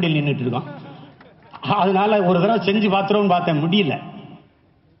தெருக்கோடியில் நின்றுட்டு இருக்கோம். அதனால ஒரு தடவை செஞ்சு பார்த்துருவோம்னு பார்த்தேன், முடியல.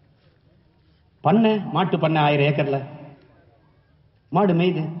 பண்ண மாட்டு பண்ண 1000 ஏக்கர்ல மாடு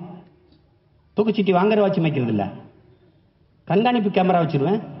மேய்து. தூக்குச்சீட்டி வாங்குற வச்சு மேய்க்கிறது இல்ல, கண்காணிப்பு கேமரா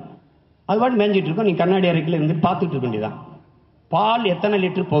வச்சிருவேன். அது பாட்டு மேய்ஞ்சிட்டு இருக்கோம். நீ கண்ணாடி அறைக்குள்ள இருந்து பார்த்துட்டு இருக்க வேண்டியதான். பால் எத்தனை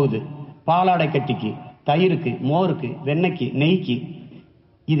லிட்டர் போகுது, பாலாடை கட்டிக்கு, தயிருக்கு, மோருக்கு, வெண்ணெய்க்கு, நெய்க்கு,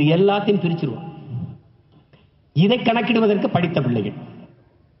 இது எல்லாத்தையும் பிரிச்சிருவோம். இதை கணக்கிடுவதற்கு படித்த பிள்ளைகள்.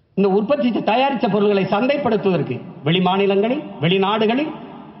 இந்த உற்பத்தி தயாரித்த பொருட்களை சந்தைப்படுத்துவதற்கு வெளி மாநிலங்களில் வெளிநாடுகளில்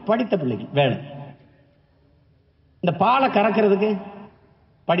படித்த பிள்ளைகள் வேலை. இந்த பாலை கறக்கிறதுக்கு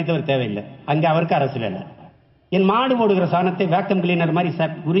படித்தவர் தேவையில்லை, அங்கே அவருக்கு அரசு வேலை. என் மாடு போடுகிற சாணத்தை வேக்கம் கிளீனர் மாதிரி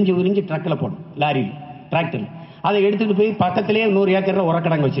உறிஞ்சி உறிஞ்சி ட்ரக்கில் போடும், லாரியில், டிராக்டரில். அதை எடுத்துட்டு போய் பக்கத்திலேயே 100 ஏக்கர்ல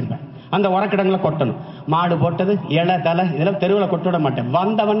உரக்கடங்கு வச்சிருப்பேன். அந்த உரக்கடங்குல கொட்டணும். மாடு போட்டது இலை தலை இதெல்லாம் தெருவில் கொட்ட விட மாட்டேன்.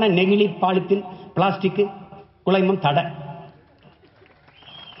 வந்தவன நெகிழி, பாலித்தீன், பிளாஸ்டிக், குலைமம், தடை.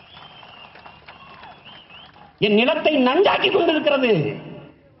 என் நிலத்தை நஞ்சாக்கி கொண்டிருக்கிறது.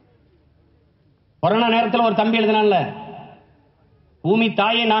 கொரோனா நேரத்தில் ஒரு தம்பி எழுதினான்ல, பூமி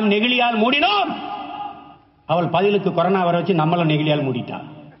தாயை நாம் நெகிழியால் மூடினோம், அவள் பதிலுக்கு கொரோனா வர வச்சு நம்மள நெகிழியால் மூடிட்டான்.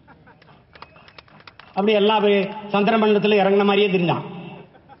 அப்படி எல்லாம் சந்திர மண்டலத்தில் இறங்கின மாதிரியே தெரிஞ்சான்.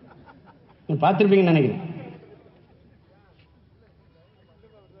 பார்த்திருப்பீங்கன்னு நினைக்கிறேன்.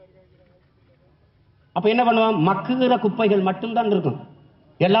 அப்ப என்ன பண்ணுவான், மக்குகிற குப்பைகள் மட்டும்தான் இருக்கும்.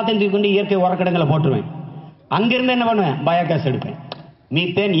 எல்லாத்தையும் தூக்கி கொண்டு இயற்கை உரக்கடங்களை போட்டுருவேன். அங்கிருந்து என்ன பண்ணுவேன், பயோகேஸ் எடுப்பேன்.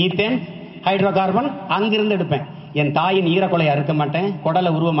 மீத்தேன், ஈத்தேன், ஹைட்ரோ கார்பன் அங்கிருந்து எடுப்பேன். என் தாயின் ஈரக்கொலையை அறுக்க மாட்டேன்,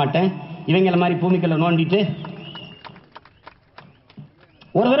 குடலை உருவ மாட்டேன். இவங்கள மாதிரி பூமிக்குள்ள நோண்டிட்டு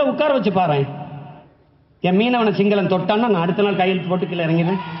ஒரு தடவை உட்கார வச்சு பாரு. என் மீனவனை சிங்களம் தொட்டான்னா நான் அடுத்த நாள் கையில் போட்டு கீழே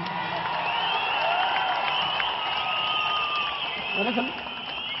இறங்கிடுறேன்.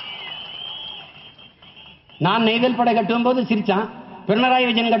 நான் நெய்தல் படை கட்டும் போது சிரிச்சான், பினராயி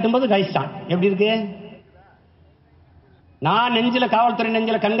விஜயன் கட்டும் போது கைச்சான். எப்படி இருக்கு? நான் நெஞ்சில காவல்துறை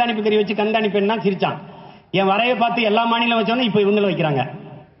நெஞ்சில கண்காணிப்பு கறி வச்சு கண்காணிப்பேன்னா சிரிச்சான். என் வரையை பார்த்து எல்லா மாநிலம் வச்சோன்னா இப்ப இவங்களை வைக்கிறாங்க.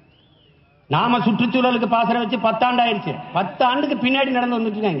 நாம சுற்றுச்சூழலுக்கு பாசறை வச்சு 10 ஆண்டு ஆயிடுச்சு. 10 ஆண்டுக்கு பின்னாடி நடந்து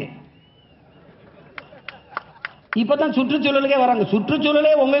வந்துட்டு இருக்காங்க. இப்பதான் சுற்றுச்சூழலுக்கே வராங்க.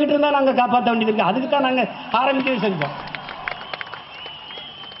 சுற்றுச்சூழலே உங்ககிட்ட இருந்தா நாங்க காப்பாற்ற வேண்டியது இருக்கு. அதுக்கு தான் நாங்க ஆரம்பிக்கவே செஞ்சோம்.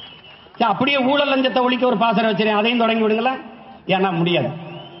 அப்படியே ஊழல் லஞ்சத்தை ஒழிக்க ஒரு பாசறை வச்சிருக்கேன், அதையும் தொடங்கி விடுங்களா? ஏன்னா முடியாது,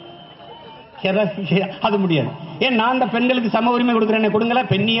 அது முடியாது. ஏன் நான் அந்த பெண்களுக்கு சம உரிமை கொடுக்கிறேன், கொடுங்களா?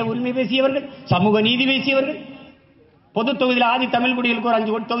 பெண்ணிய உரிமை பேசியவர்கள், சமூக நீதி பேசியவர்கள், பொது தொகுதியில் ஆதி தமிழ் குடிகளுக்கு ஒரு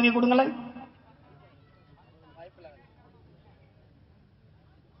 5 தொகுதியை கொடுங்களா?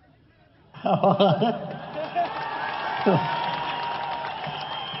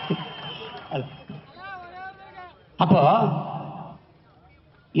 அப்போ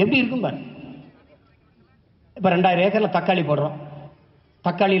எப்படி இருக்கும் பாரு. இப்ப 2000 ஏக்கர்ல தக்காளி போடுறோம்.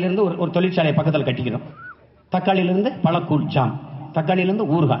 தக்காளியிலிருந்து ஒரு தொழிற்சாலை பக்கத்தில் கட்டிக்கிறோம். தக்காளியிலிருந்து பழக்கூழ் ஜாம், தக்காளியிலிருந்து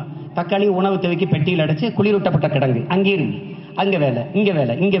ஊறுகாய், தக்காளி உணவு தேவைக்கு பெட்டியில் அடைச்சு குளிரூட்டப்பட்ட கிடங்கு, அங்கே இருந்து அங்க வேலை, இங்க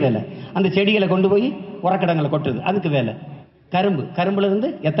வேலை, இங்க வேலை. அந்த செடிகளை கொண்டு போய் உரக்கிடங்களை கொட்டுறது, அதுக்கு வேலை. கரும்பு, கரும்புல இருந்து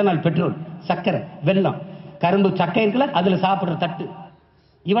எத்தனால், பெட்ரோல், சர்க்கரை, வெல்லம், கரும்பு சக்கை இருக்குல்ல, அதுல சாப்பிடுற தட்டு,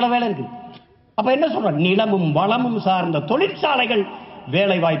 இவ்வளவு வேலை இருக்கு. அப்ப என்ன சொல்ற, நிலமும் வளமும் சார்ந்த தொழிற்சாலைகள்,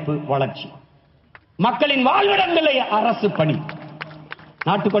 வேலை வாய்ப்பு, வளர்ச்சி, மக்களின் வாழ்விடங்களை அரசு பணி,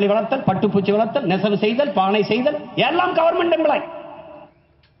 நாட்டுக்கோழி வளர்த்தல், பட்டுப்பூச்சி வளர்த்தல், நெசவு செய்தல், பானை செய்தல், எல்லாம் கவர்மெண்ட் எம்ப்ளாய்.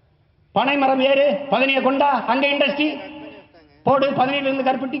 பனை மரம் ஏறு, பதனியை கொண்டா, அங்க இண்டஸ்ட்ரி போடு, பதனியில இருந்து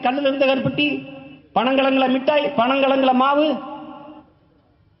கருப்பட்டி, கல்லுல இருந்து கருப்பட்டி, பனங்கிழங்குல மிட்டாய், பனங்கிழங்குல மாவு.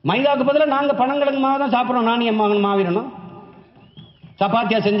 மைதாவுக்கு பதிலாக நாங்க பனங்கிழங்கு மாவு தான் சாப்பிடுறோம். நானும் என் மகன் மாவிடணும்,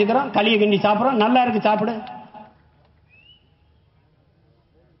 சப்பாத்தியா செஞ்சுக்கிறோம், களியை கிண்டி சாப்பிடுறோம். நல்லா இருக்கு, சாப்பிடு.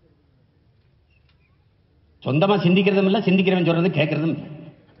 சொந்தமா சிந்திக்கிறதும் இல்ல, சிந்திக்கிறவன் சொல்றது கேட்கறதும் இல்லை.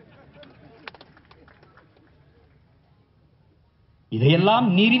 இதையெல்லாம்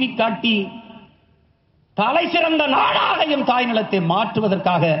நிறுவி காட்டி தலை சிறந்த நாடாக தாய் நிலத்தை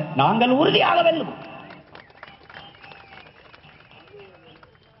மாற்றுவதற்காக நாங்கள் உறுதியாக வெல்லுவோம்.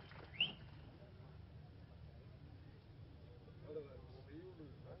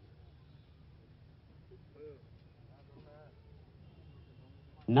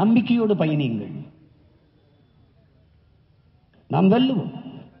 நம்பிக்கையோடு பயணியுங்கள், நாம் வெல்லுவோம்.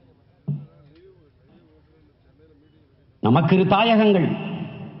 நமக்கு 2 தாயகங்கள்,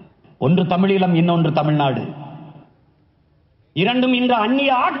 ஒன்று தமிழீழம், இன்னொன்று தமிழ்நாடு. இரண்டும் இன்று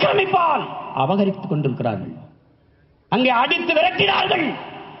அந்நிய ஆக்கிரமிப்பால் அபகரித்துக் கொண்டிருக்கிறார்கள். அங்கே அடித்து விரட்டினார்கள்,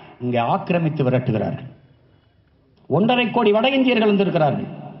 இங்கே ஆக்கிரமித்து விரட்டுகிறார்கள். 1.5 கோடி வட இந்தியர்கள் வந்திருக்கிறார்கள்.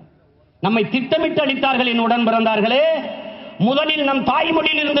 நம்மை திட்டமிட்டு அளித்தார்கள். என் உடன் பிறந்தார்களே, முதலில் நம்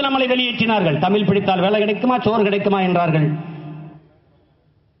தாய்மொழியில் இருந்து நம்மளை வெளியேற்றினார்கள். தமிழ் படித்தால் வேலை கிடைக்குமா, சோறு கிடைக்குமா என்றார்கள்.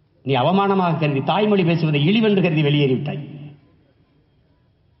 நீ அவமானமாக கருதி தாய்மொழி பேசுவதை இழிவென்று கருதி வெளியேறிவிட்டாய்.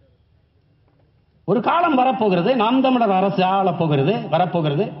 ஒரு காலம் வரப்போகிறது, நாம் தமிழர் அரசு ஆளப் போகிறது,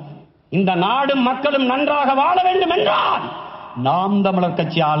 வரப்போகிறது. இந்த நாடும் மக்களும் நன்றாக வாழ வேண்டும் என்றால் நாம் தமிழர்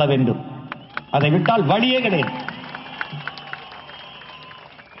கட்சி ஆள வேண்டும். அதை விட்டால் வழியே கிடையாது.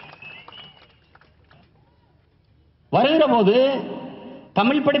 வருகிற போது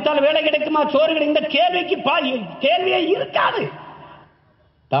தமிழ் படித்தால் வேலை கிடைக்குமா, சோறு கிடைக்கும், இந்த கேள்விக்கு கேள்வியே இருக்காது.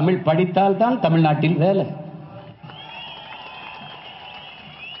 தமிழ் படித்தால் தான் தமிழ்நாட்டில் வேலை.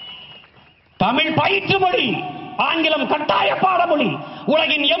 தமிழ் பயிற்று மொழி, ஆங்கிலம் கட்டாய பாடமொழி,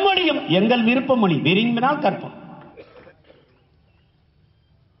 உலகின் எம்மொழியும் எங்கள் விருப்ப மொழி, விரும்பினால் கற்போம்.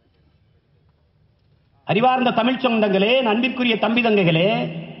 அறிவார்ந்த தமிழ் சொந்தங்களே, அன்பிற்குரிய தம்பி தங்கைகளே,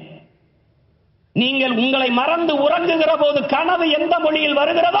 நீங்கள் உங்களை மறந்து உறங்குகிற போது கனவு எந்த மொழியில்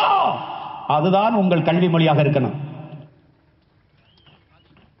வருகிறதோ அதுதான் உங்கள் கல்வி மொழியாக இருக்கணும்.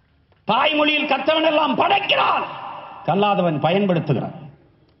 தாய்மொழியில் கற்றவன் எல்லாம் படைக்கிறான், கல்லாதவன் பயன்படுத்துகிறான்.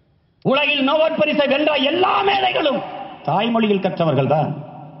 உலகில் நோபல் பரிசை வென்ற எல்லா மேதைகளும் தாய்மொழியில் கற்றவர்கள் தான்.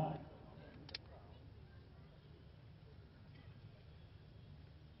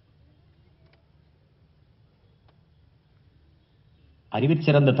 அறிவிற்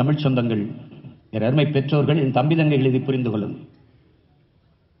சிறந்த தமிழ் சொந்தங்கள், அருமை பெற்றோர்கள், என் தம்பி தங்கைகள் இதை புரிந்து கொள்ளும்.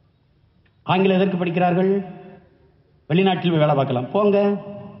 ஆங்கிலம் எதற்கு படிக்கிறார்கள்? வெளிநாட்டில் வேலை பார்க்கலாம், போங்க.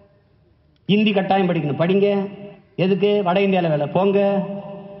 இந்தி கட்டாயம் படிக்கணும், படிங்க. எதுக்கு? வட இந்தியாவில் வேலை, போங்க.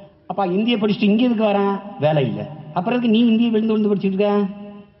 அப்பா இந்தியை படிச்சுட்டு இங்கே எதுக்கு வரான்? வேலை இல்லை. அப்புறம் எதுக்கு நீ இந்தியை விழுந்து விழுந்து படிச்சுட்டு இருக்க?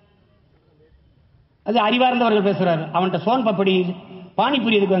 அது அறிவார்ந்தவர்கள் பேசுறாரு. அவன்கிட்ட சோன் பப்படி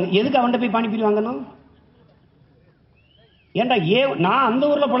பானிபூரி எதுக்கு வாங்க? எதுக்கு அவன்கிட்ட போய் பானிபூரி வாங்கணும்? ஏன்டா நான் அந்த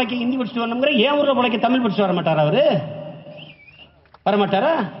ஊர்ல பிழைக்க இந்தி படிச்சுட்டு வரணுங்கிற, ஏன் ஊர்ல பிழைக்க தமிழ் படிச்சுட்டு வர மாட்டாரா? அவரு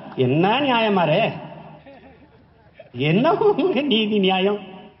வரமாட்டாரா? என்ன நியாயமாரே, என்ன நீதி நியாயம்?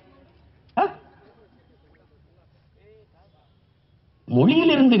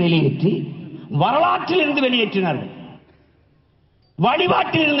 மொழியிலிருந்து வெளியேற்றி வரலாற்றில் இருந்து வெளியேற்றினார்கள்,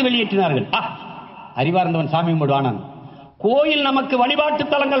 வழிபாட்டில் இருந்து வெளியேற்றினார்கள். அறிவார்ந்தவன் சாமி கும்பிடுவானான். கோயில் நமக்கு வழிபாட்டு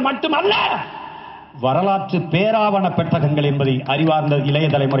தலங்கள் மட்டுமல்ல, வரலாற்று பேராவண பெட்டகங்கள் என்பதை அறிவார்ந்த இளைய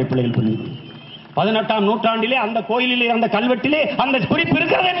தலைமுறை பிள்ளைகள் புரிந்து 18ஆம் நூற்றாண்டிலே அந்த கோயிலிலே அந்த கல்வெட்டிலே அந்த குறிப்பு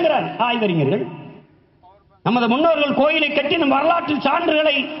இருக்கிறது என்கிறார் ஆய்வறிஞர்கள். நமது முன்னோர்கள் கோயிலை கட்டின வரலாற்று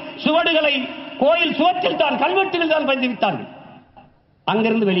சான்றுகளை, சுவடுகளை கோயில் சுவற்றில் தான், கல்வெட்டில் தான் பதிந்து விட்டார்கள்.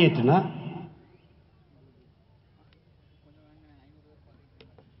 அங்கிருந்து வெளியேற்றினா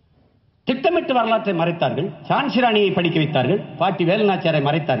திட்டமிட்டு வரலாற்றை மறைத்தார்கள். சான்சிராணியை படிக்க வைத்தார்கள், பாட்டி வேலுநாச்சியாரை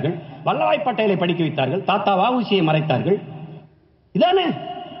மறைத்தார்கள், வல்லபாய் பட்டேலை படிக்க வைத்தார்கள், தாத்தா வஉசியை மறைத்தார்கள். இதானே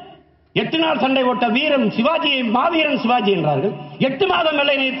 8 நாள் சண்டை போட்ட வீரன் சிவாஜியை மாவீரன் சிவாஜி என்றார்கள். 8 மாதம்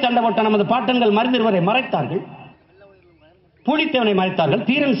வெள்ளை நீர் சண்டை போட்ட நமது பாட்டன்கள் மருந்திருவரை மறைத்தார்கள், பூலித்தேவனை மறைத்தார்கள்,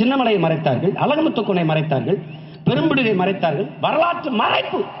 தீரன் சின்னமலையை மறைத்தார்கள், அழகுமுத்துக்குனை மறைத்தார்கள், பெரும்பிடுகை மறைத்தார்கள். வரலாற்று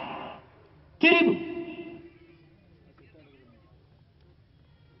மறைப்பு, திரிவு.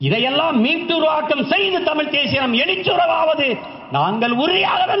 இதையெல்லாம் மீட்டுருவாக்கம் செய்து தமிழ் தேசியம் எழுச்சுறவாவது நாங்கள்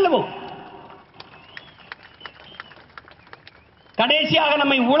உறுதியாக வெல்லுவோம். கடைசியாக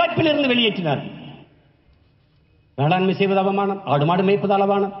நம்மை உழைப்பில் இருந்து வெளியேற்றினார்கள். வேளாண்மை செய்வது அவமானம், ஆடு மாடு மேய்ப்பது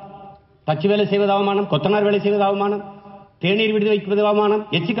அவமானம், தச்சு வேலை செய்வது அவமானம், கொத்தனார் வேலை செய்வது அவமானம், தேநீர் விடுதி வைப்பது அவமானம்,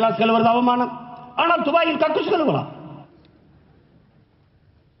 எச்சி கிளாஸ் கழுவுவது அவமானம். ஆனால் துபாயில் கக்கூசு கழுவலாம்.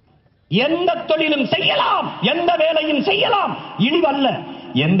 எந்த தொழிலும் செய்யலாம், எந்த வேலையும் செய்யலாம், இழிவல்ல.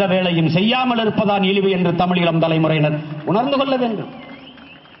 எந்த வேலையும் செய்யாமல் இருப்பதான் இழிவு என்று தமிழ் இளம் தலைமுறையினர் உணர்ந்து கொள்ள வேண்டும்.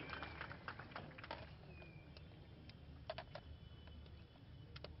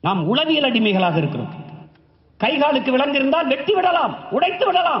 நாம் உளவியல் அடிமைகளாக இருக்கிறோம். கைகாலுக்கு விலங்கு இருந்தால் வெட்டி விடலாம், உடைத்து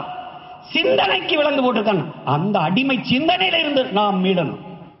விடலாம். சிந்தனைக்கு விலங்கு போட்டிருக்கான். அந்த அடிமை சிந்தனையில இருந்து நாம் மீளணும்.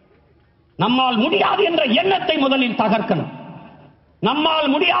 நம்மால் முடியாது என்ற எண்ணத்தை முதலில் தகர்க்கணும். நம்மால்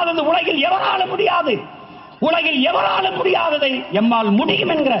முடியாதது உலகில் எவராலும் முடியாது, உலகில் எவராலும் முடியாததை எம்மால்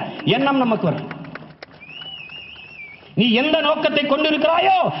முடியும் என்கிற எண்ணம் நமக்கு வரும். நீ எந்த நோக்கத்தை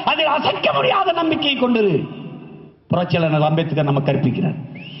கொண்டிருக்கிறாயோ அதில் அசைக்க முடியாத நம்பிக்கையை கொண்டிரு. புரட்சியாளர் அம்பேத்கர் நமக்கு கற்பிக்கிறார்.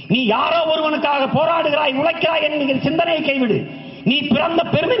 நீ யாரோ ஒருவனுக்காக போராடுகிறாய், உழைக்கிறாய் என்கிற சிந்தனையை கைவிடு. நீ பிறந்த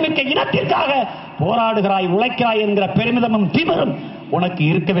பெருமை மிக்க இனத்திற்காக போராடுகிறாய், உழைக்கிறாய் என்கிற பெருமிதமும் திமிரும் உனக்கு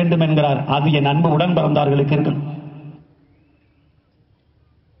இருக்க வேண்டும் என்கிறார். அது என் அன்பு உடன் பிறந்தார்களுக்கு இருக்கு.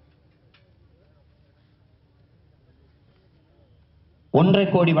 1.5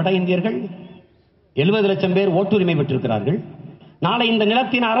 கோடி வட இந்தியர்கள், 70 லட்சம் பேர் ஓட்டுரிமை பெற்றிருக்கிறார்கள். நாளை இந்த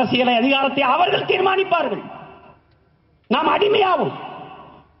நிலத்தின் அரசியலை, அதிகாரத்தை அவர்கள் தீர்மானிப்பார்கள். நாம் அடிமையாகும்.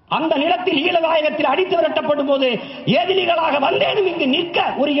 அந்த நிலத்தில் ஈழதாயகத்தில் அடித்து விரட்டப்படும் போது எதிரிகளாக வந்தேனும் இங்கு நிற்க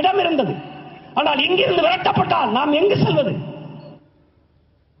ஒரு இடம் இருந்தது. ஆனால் இங்கிருந்து விரட்டப்பட்டால் நாம் எங்கு செல்வது?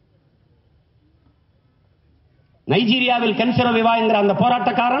 நைஜீரியாவில் கென்சரோவிவா என்கிற அந்த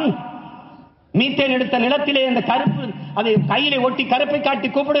போராட்டக்காரன் மீத்தேன் எடுத்த நிலத்திலே அந்த கருப்பு அதை கையிலே ஒட்டி கருப்பை காட்டி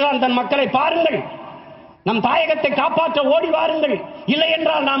கூப்பிடுகிறான் தன் மக்களை, பாருங்கள், நம் தாயகத்தை காப்பாற்ற ஓடி வாருங்கள், இல்லை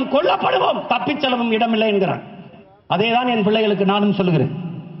என்றால் நாம் கொல்லப்படுவோம், தப்பிச் செல்லவும் இடமில்லை என்கிறான். அதேதான் என் பிள்ளைகளுக்கு நானும் சொல்லுகிறேன்.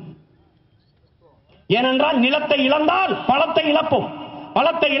 ஏனென்றால் நிலத்தை இழந்தால் பழத்தை இழப்போம்,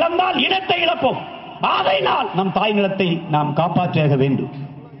 பழத்தை இழந்தால் இனத்தை இழப்போம். ஆகையினால் நம் தாய் நிலத்தை நாம் காப்பாற்ற வேண்டும்.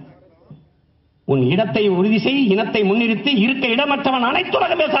 உன் இடத்தை உறுதி செய், இனத்தை முன்னிறுத்தி, இருக்க இடமற்றவன்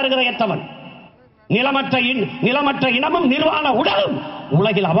அனைத்துலகமே சாருகிற ஏற்றவன். நிலமற்ற இனமும் நிர்வாண உடலும்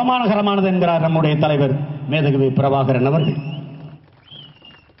உலகில் அவமானகரமானது என்கிறார் நம்முடைய தலைவர் மேதகவி பிரபாகரன் அவர்கள்.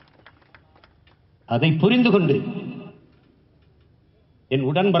 அதை புரிந்து கொண்டு என்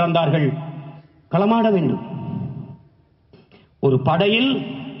உடன் பிறந்தார்கள் களமாட வேண்டும். ஒரு படையில்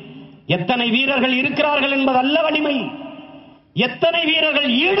எத்தனை வீரர்கள் இருக்கிறார்கள் என்பதல்ல வலிமை, எத்தனை வீரர்கள்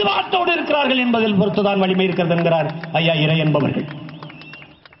ஈடுபாட்டோடு இருக்கிறார்கள் என்பதில் பொறுத்துதான் வலிமை இருக்கிறது என்கிறார் ஐயா இறை என்பவர்கள்.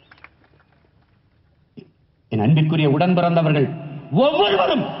 என் அன்பிற்குரிய உடன் பிறந்தவர்கள்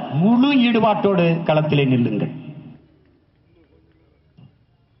ஒவ்வொருவரும் முழு ஈடுபாட்டோடு களத்திலே நில்லுங்கள்,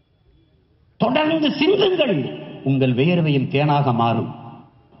 தொடர்ந்து சிந்துங்கள், உங்கள் வேர்வையும் தேனாக மாறும்.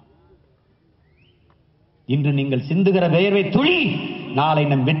 இன்று நீங்கள் சிந்துகிற வேர்வை துளி நாளை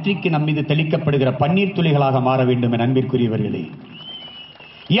நம் வெற்றிக்கு நம் மீது தெளிக்கப்படுகிற பன்னீர் துளிகளாக மாற வேண்டும். என் அன்பிற்குரியவர்களே,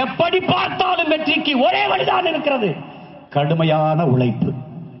 எப்படி பார்த்தாலும் வெற்றிக்கு ஒரே வழிதான் இருக்கிறது, கடுமையான உழைப்பு.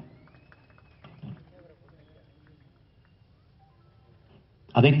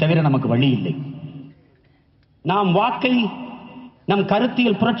 அதை தவிர நமக்கு வழி இல்லை. நாம் வாக்கை நம்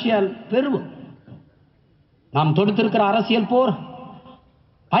கருத்தியல் புரட்சியால் பெறுவோம். நாம் தொடுத்திருக்கிற அரசியல் போர்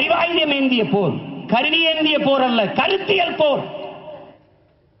ஐவாயுதம் ஏந்திய போர், கருவி ஏந்திய போர் அல்ல, கருத்தியல் போர்.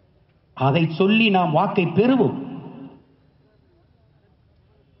 அதை சொல்லி நாம் வாக்கை பெறுவோம்.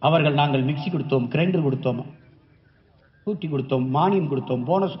 அவர்கள் நாங்கள் மிக்சி கொடுத்தோம், கிரைண்டர் கொடுத்தோம், கூட்டி கொடுத்தோம், மானியம் கொடுத்தோம்,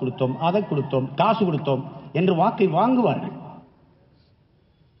 போனஸ் கொடுத்தோம், அதை கொடுத்தோம், காசு கொடுத்தோம் என்று வாக்கை வாங்குவார்கள்.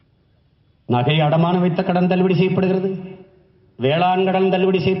 நகை அடமான வைத்த கடன் தள்ளுபடி செய்யப்படுகிறது, வேளாண் கடன்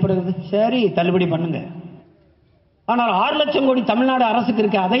தள்ளுபடி செய்யப்படுகிறது. சரி, தள்ளுபடி பண்ணுங்க. ஆனால் 6 லட்சம் கோடி தமிழ்நாடு அரசுக்கு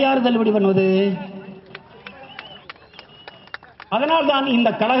இருக்கு, அதை யார் தள்ளுபடி பண்ணுவது? அதனால்தான் இந்த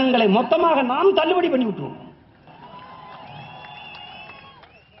கழகங்களை மொத்தமாக நாம் தள்ளுபடி பண்ணி விட்டுருவோம்.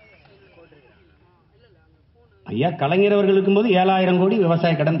 ஐயா கலைஞர் அவர்கள் இருக்கும்போது 7000 கோடி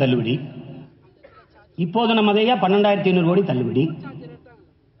விவசாய கடன் தள்ளுபடி, இப்போது நம்ம அதையா 12,500 கோடி தள்ளுபடி.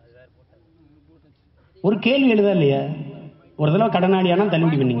 ஒரு கேள்வி எழுதா இல்லையா? ஒரு தடவை கடனாளியானா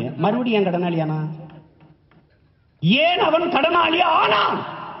தள்ளுபடி பண்ணீங்க, மறுபடியும் ஏன் கடனாளியானா? ஏன் அவன் கடனாளியா ஆனான்?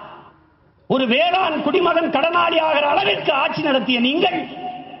 ஒரு வேளாண் குடிமகன் கடனாளி ஆகிற அளவிற்கு ஆட்சி நடத்திய நீங்கள்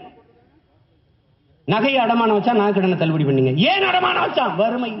நகை அடமானம் வச்சா நான் கடனை தள்ளுபடி பண்ணீங்க. ஏன் அடமானம் வச்சான்?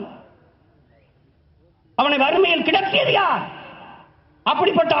 வறுமை. அவனை வறுமையில் கிடத்தியது யார்?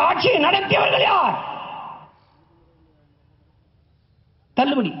 அப்படிப்பட்ட ஆட்சியை நடத்தியவர்கள் யார்?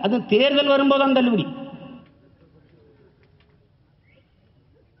 தள்ளுபடி. அது தேர்தல் வரும்போதுதான் தள்ளுபடி.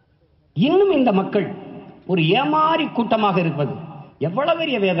 இன்னும் இந்த மக்கள் ஒரு ஏமாறி கூட்டமாக இருப்பது எவ்வளவு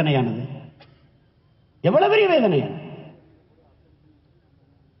பெரிய வேதனையானது, எவ்வளவு பெரிய வேதனையானது.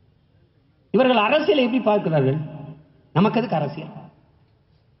 இவர்கள் அரசியலை எப்படி பார்க்கிறார்கள்? நமக்கு எதுக்கு அரசியல்?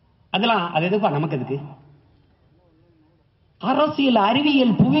 அதெல்லாம் அது எதுப்பா நமக்கு எதுக்கு? அரசியல்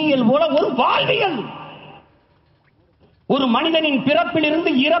அறிவியல் புவியியல் போல ஒரு வாழ்வியல். ஒரு மனிதனின்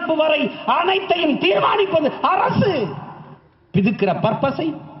பிறப்பிலிருந்து இறப்பு வரை அனைத்தையும் தீர்மானிப்பது அரசு. பிதுக்கிற பர்பஸை,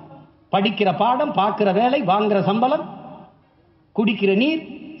 படிக்கிற பாடம், பார்க்கிற வேலை, வாங்குற சம்பளம், குடிக்கிற நீர்,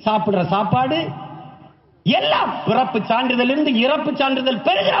 சாப்பிடுற சாப்பாடு எல்லாம் பிறப்பு சான்றிதழிலிருந்து இறப்பு சான்றிதழ்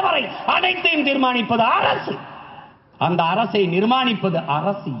பெறுகிற வரை அனைத்தையும் தீர்மானிப்பது அரசு. அந்த அரசை நிர்மாணிப்பது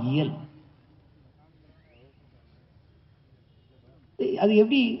அரசியல். அது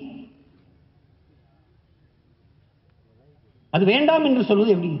எப்படி? அது வேண்டாம் என்று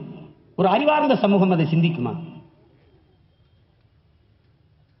சொல்வது எப்படி? ஒரு அறிவார்ந்த சமூகம் அதை சிந்திக்குமா?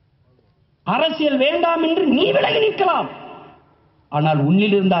 அரசியல் வேண்டாம் என்று நீ விலகி நிற்கலாம், ஆனால்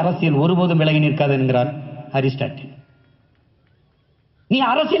உன்னில் இருந்த அரசியல் ஒருபோதும் விலகி நிற்காது என்கிறார் அரிஸ்டாட்டில். நீ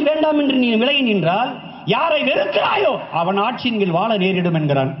அரசியல் வேண்டாம் என்று நீ விலகி நின்றால் யாரை வெறுக்கிறாயோ அவன் ஆட்சியின் கீழ் வாழ நேரிடும்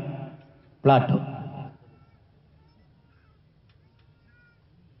என்கிறான் பிளாட்டோ.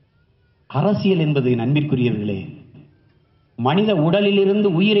 அரசியல் என்பது நண்பிற்குரியவர்களே, மனித உடலிலிருந்து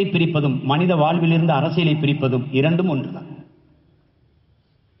உயிரை பிரிப்பதும் மனித வாழ்விலிருந்து அரசியலை பிரிப்பதும் இரண்டும் ஒன்றுதான்.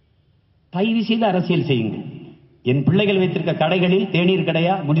 தயவு செய்து அரசியல் செய்யுங்கள். என் பிள்ளைகள் வைத்திருக்க கடைகளில் தேநீர்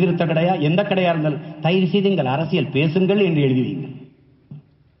கடையா, முடிதிருத்த கடையா, எந்த கடையா இருந்தாலும் தயவு செய்து எங்கள் அரசியல் பேசுங்கள் என்று எழுதி வையுங்கள்.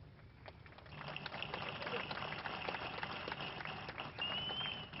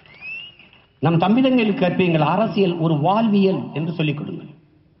 நம் தம்பிதங்களுக்கு கற்பீங்கள், அரசியல் ஒரு வாழ்வியல் என்று சொல்லிக் கொடுங்கள்.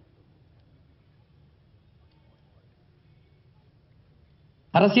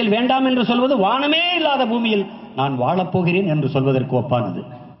 அரசியல் வேண்டாம் என்று சொல்வது வானமே இல்லாத பூமியில் நான் வாழப்போகிறேன் என்று சொல்வதற்கு ஒப்பானது.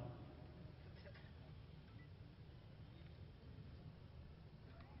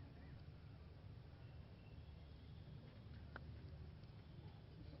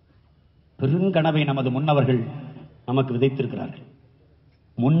 பெருங்கனவை நமது முன்னவர்கள் நமக்கு விதைத்திருக்கிறார்கள்.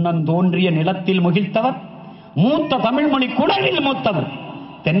 முன்னந்தோன்றிய நிலத்தில் முகிழ்த்தவர், மூத்த தமிழ்மொழி குடவில் மூத்தவர்,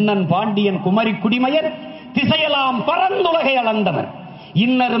 தென்னன் பாண்டியன் குமரி குடிமையர், திசையெல்லாம் பரந்துலகை அளந்தவர்,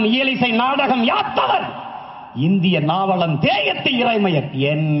 இன்னரும் இயலிசை நாடகம் யாத்தவர், இந்திய நாவலன் தேயத்து இறைமையர்.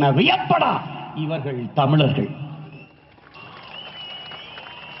 என்ன வியப்படா இவர்கள் தமிழர்கள்.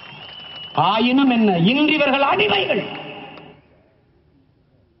 ஆயினும் என்ன, இன்றிவர்கள் அடிமைகள்.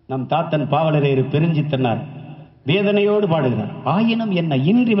 நம் தாத்தன் பாவலரேறு பெருஞ்சித்தனார் வேதனையோடு பாடுகிறார். ஆயினும் என்ன,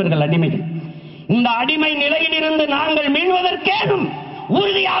 இன்றிவர்கள் அடிமைகள். இந்த அடிமை நிலையிலிருந்து நாங்கள் மீள்வதற்கேனும்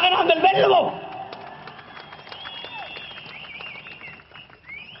உறுதியாக நாங்கள் வெல்லுவோம்.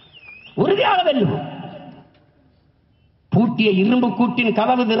 உறுதியாக வெல்லுவோம். பூட்டிய இரும்பு கூட்டின்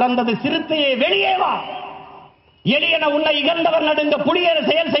கதவு திறந்தது, சிறுத்தையே வெளியே வா, எளியன உன்னை இகழ்ந்தவர் நடுங்க, புலியேற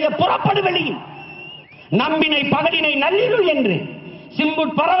செயல் செய்ய புறப்படு வெளியில், நம்பினை பகலினை நள்ளிருள் என்று,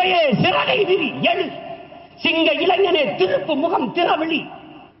 சிம்புட் பறவையே சிறகை விரி எழு, சிங்க இளைஞனே திருப்பு முகம் திறவெளி,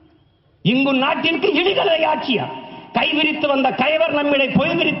 இங்கு நாட்டிற்கு இடிகளை ஆட்சியா, கைவிரித்து வந்த கயவர் நம்மிடை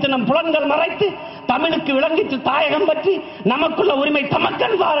பொய் விரித்து நம் புலன்கள் மறைத்து தமிழுக்கு விளங்கிட்டு தாயகம் பற்றி நமக்குள்ள உரிமை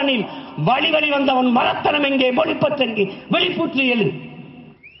தமக்கன் வாரனில் வழி வழி வந்தவன் மரத்தனம் எங்கே, மொழிப்பற்றெங்கே, வெளிப்புற்று எழு.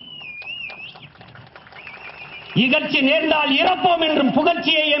 இகழ்ச்சி நேர்ந்தால் இறப்போம் என்றும்,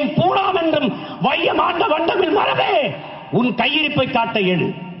 புகழ்ச்சியை என் பூணாம் என்றும், வையம் ஆண்ட வண்டமில் மரபே உன் கையிருப்பை காட்ட எழு.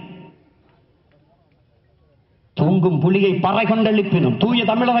 தூங்கும் புலியை பறை கொண்டெழுப்பினும் தூய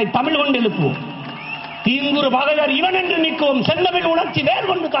தமிழரை தமிழ் கொண்டு எழுப்புவோம். தீங்குறு பகைவர் இவன் என்று நிற்குவோம், செந்தமிழ் உணர்ச்சி வேர்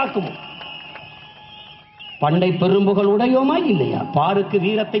கொண்டு காக்குவோம். பண்டை பெரும்புகள் உடையோமா இல்லையா, பாருக்கு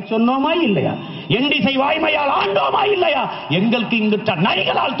வீரத்தை சொன்னோமா இல்லையா, எண்டிசை வாய்மையால் ஆண்டோமா இல்லையா, எங்களுக்கு இங்குற்ற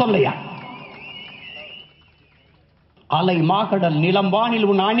நரிகளால் தொல்லையா. அலை மாகடல் நிலம் வானில்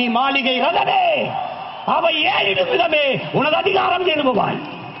உன் அணி மாளிகை ரதமே, அவை ஏறிடும் விதமே உனது அதிகாரம் நிறுவுவாய்.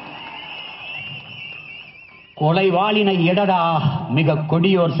 கொலை வாளினை எடடா மிக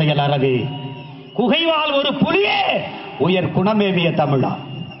கொடியோர் செயல் அறவே, குகைவால் ஒரு புலியே உயர் குணமேவிய தமிழா,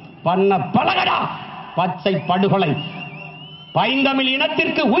 பண்ண பலகடா பச்சை படுகொலை, பைந்தமிழ்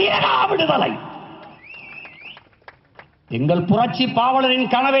இனத்திற்கு உயரா விடுதலை. எங்கள் புரட்சி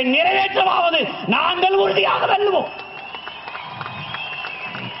பாவலரின் கனவை நிறைவேற்றவாவது நாங்கள் உறுதியாக வெல்லுவோம்.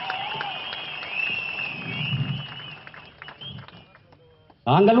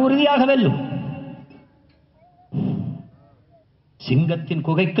 நாங்கள் உறுதியாக வெல்லும். சிங்கத்தின்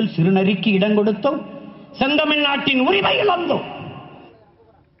குகைக்குள் சிறுநரிக்கு இடம் கொடுத்தோம், செந்தமிழ் நாட்டின் உரிமை இழந்தோம்.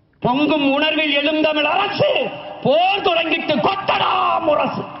 பொங்கும் உணர்வில் எழுந்தமிழ் அரசு போர் தொடங்கிட்டு கொட்டடா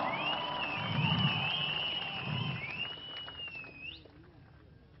முரசு.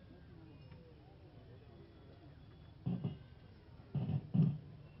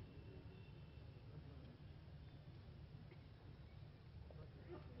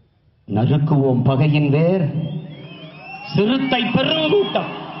 நறுக்குவோம் பகையின் வேர், சிறுத்தை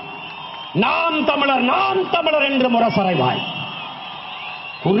பெருங்கூட்டம், நாம் தமிழர் நாம் தமிழர் என்று முரசறைவாய்.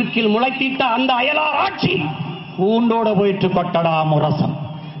 குறுக்கில் முளைத்திட்ட அந்த அயலார் ஆட்சி பூண்டோட போயிட்டு கொட்டடா முரசம்.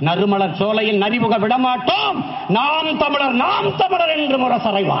 நறுமலர் சோலையில் நரிபுக விடமாட்டோம், நாம் தமிழர் என்று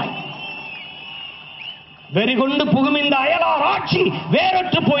முரசறைவாய். வெறிகொண்டு புகும் இந்த அயலார் ஆட்சி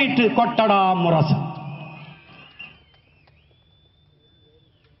வேறொற்று போயிட்டு கொட்டடா முரசம்.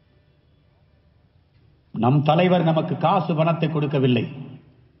 நம் தலைவர் நமக்கு காசு பணத்தை கொடுக்கவில்லை,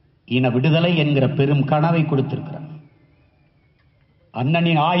 இன விடுதலை என்கிற பெரும் கனவை கொடுத்திருக்கிறார்.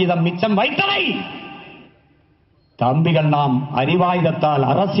 அண்ணனின் ஆயுதம் மிச்சம் வைத்தலை தம்பிகள் நாம் அறிவாயுதத்தால்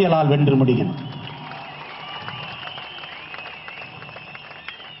அரசியலால் வென்று முடியும்.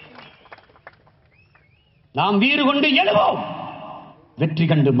 நாம் வீறு கொண்டு எழுவோம், வெற்றி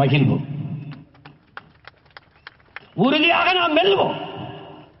கண்டு மகிழ்வோம். உறுதியாக நாம் வெல்வோம்,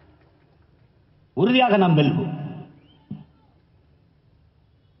 உறுதியாக நாம் வெல்வோம்.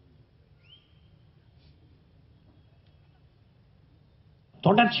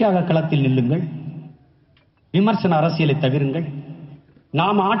 தொடர்ச்சியாக களத்தில் நில்லுங்கள், விமர்சன அரசியலை தவிருங்கள்.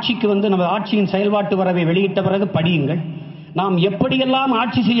 நாம் ஆட்சிக்கு வந்து நமது ஆட்சியின் செயல்பாட்டு வரவை வெளியிட்ட பிறகு படியுங்கள். நாம் எப்படியெல்லாம்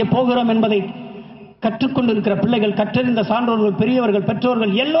ஆட்சி செய்ய போகிறோம் என்பதை கற்றுக்கொண்டிருக்கிற பிள்ளைகள், கற்றறிந்த சான்றோர்கள், பெரியவர்கள்,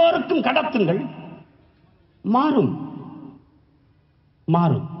 பெற்றோர்கள் எல்லோருக்கும் கடத்துங்கள். மாறும்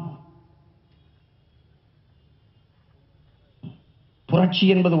மாறும். புரட்சி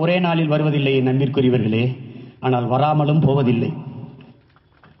என்பது ஒரே நாளில் வருவதில்லை என் அன்பிற்குரியவர்களே, ஆனால் வராமலும் போவதில்லை.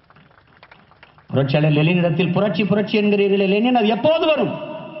 புரட்சியாளர் லெனினிடத்தில் புரட்சி புரட்சி என்கிறீர்களே, லெனின் அது எப்போது வரும்?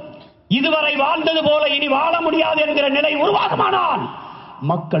 இதுவரை வாழ்ந்தது போல இனி வாழ முடியாது என்கிற நிலை உருவாகுமானால்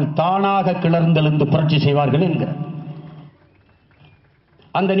மக்கள் தானாக கிளர்ந்தெழுந்து புரட்சி செய்வார்கள் என்கிறார்.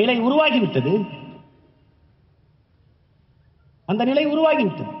 அந்த நிலை உருவாகிவிட்டது. அந்த நிலை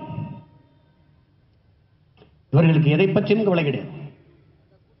உருவாகிவிட்டது. இவர்களுக்கு எதை பற்றியும் கவலை கிடையாது.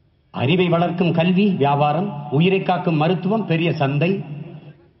 அறிவை வளர்க்கும் கல்வி வியாபாரம், உயிரை காக்கும் மருத்துவம் பெரிய சந்தை,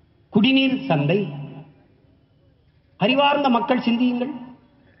 குடிநீர் சந்தை. அறிவார்ந்த மக்கள் சிந்தியுங்கள்.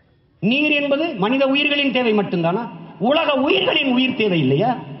 நீர் என்பது மனித உயிர்களின் தேவை மட்டும்தானா? உலக உயிர்களின் உயிர் தேவை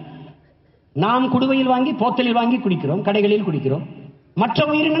இல்லையா? நாம் குடுவையில் வாங்கி போத்தலில் வாங்கி குடிக்கிறோம், கடைகளில் குடிக்கிறோம். மற்ற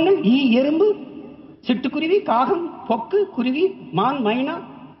உயிரினங்கள் ஈ, எறும்பு, சிட்டுக்குருவி, காகம், பொக்கு, குருவி, மான், மைனா,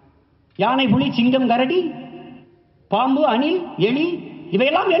 யானை, புலி, சிங்கம், கரடி, பாம்பு, அணில், எலி,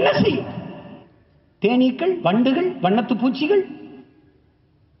 இவையெல்லாம் என்ன செய்யும்? தேனீக்கள், வண்டுகள், வண்ணத்து பூச்சிகள்.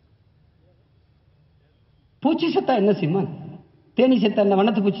 பூச்சி சத்தா என்ன செய்யுமா? தேனி செத்தா என்ன?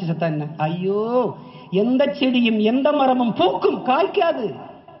 வண்ணத்து பூச்சி செத்தா என்ன? ஐயோ, எந்த செடியும் எந்த மரமும் பூக்கும், காய்க்காது.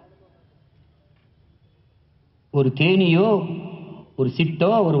 ஒரு தேனியோ ஒரு சிட்டோ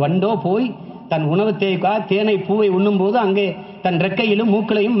ஒரு வண்டோ போய் தன் உணவு தேனை பூவை உண்ணும் போது அங்கே தன் ரெக்கையிலும்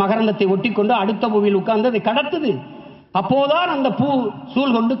மூக்களையும் மகரந்தத்தை ஒட்டிக்கொண்டு அடுத்த பூவில் உட்கார்ந்து அதை கடத்துது. அப்போதான் அந்த பூ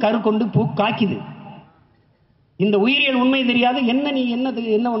சூழ் கொண்டு கரு கொண்டு பூ காய்க்குது. இந்த உயிரியல் உண்மை தெரியாது. என்ன நீ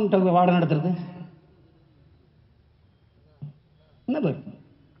என்ன ஒன்று வாட நடத்துறது?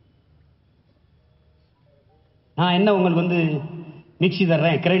 நான் என்ன உங்களுக்கு மிக்சி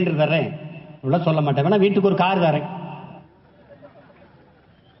தர்றேன், கிரைண்டர் தர்றேன் இவ்வளவு சொல்ல மாட்டேன். வேணா வீட்டுக்கு ஒரு கார் தரேன்,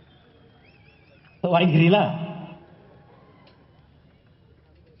 வாங்கிக்கிறீங்களா?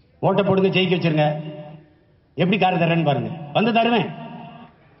 ஓட்ட போடுங்க, ஜெயிக்க வச்சிருங்க. எப்படி கார் தரேன்னு பாருங்க. வந்து தருவேன்,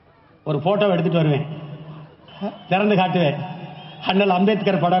 ஒரு போட்டோ எடுத்துட்டு வருவேன், திறந்து காட்டுவேன். அண்ணல்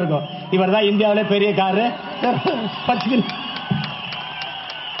அம்பேத்கர் படம் இருக்கும். இவர் தான் இந்தியாவிலே பெரிய காரு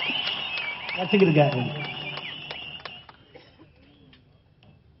வச்சுக்கிருக்காரு.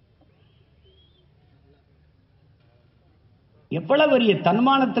 எவ்வளவு பெரிய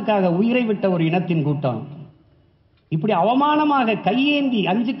தன்மானத்துக்காக உயிரை விட்ட ஒரு இனத்தின் கூட்டம் இப்படி அவமானமாக கையேந்தி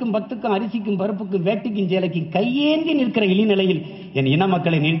 5க்கும் 10க்கும் அரிசிக்கும் பருப்புக்கும் வேட்டிக்கும் சேலைக்கும் கையேந்தி நிற்கிற இழிநிலையில் என் இன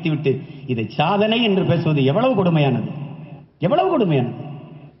மக்களை நிறுத்திவிட்டு இதை சாதனை என்று பேசுவது எவ்வளவு கொடுமையானது, எவ்வளவு கொடுமையானது.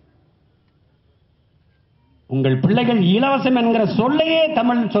 உங்கள் பிள்ளைகள் இலவசம் என்கிற சொல்லையே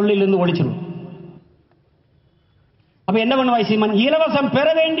தமிழ் சொல்லிலிருந்து ஒழிச்சிடும். அப்ப என்ன பண்ணுவாய் சீமான்? இலவசம் பெற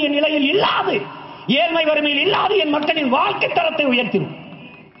வேண்டிய நிலையில் இல்லாது, ஏழ்மை வறுமையில் இல்லாது என் மக்களின் வாழ்க்கை தரத்தை உயர்த்திடும்.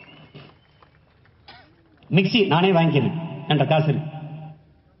 மிக்சி நானே வாங்கிக்கிறேன், என்ற காசு இருக்கு.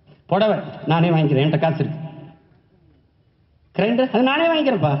 புடவை நானே வாங்கிக்கிறேன், என்ற காசு இருக்கு. கிரைண்டர் அது நானே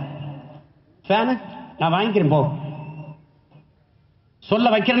வாங்கிக்கிறேன்ப்பா. ஃபேனு நான் வாங்கிக்கிறேன், போ. சொல்ல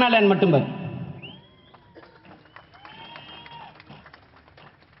வைக்கிறனால என் மட்டும் பாரு.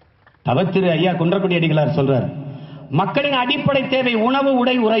 தவத்திரு ஐயா குன்றக்குடி அடிகளார் சொல்றார், மக்களின் அடிப்படை தேவை உணவு,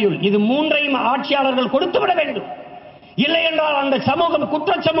 உடை, உறையுள். இது மூன்றையும் ஆட்சியாளர்கள் கொடுத்துவிட வேண்டும். இல்லை என்றால் அந்த சமூகம்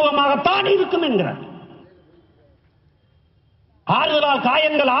குற்ற சமூகமாகத்தான் இருக்கும் என்கிறார். ஆறுதலால்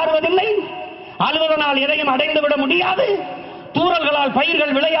காயங்கள் ஆறுவதில்லை, அழுவதனால் எதையும் அடைந்துவிட முடியாது, தூறல்களால்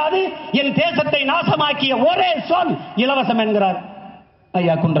பயிர்கள் விளையாது. என் தேசத்தை நாசமாக்கிய ஒரே சொல் இலவசம் என்கிறார்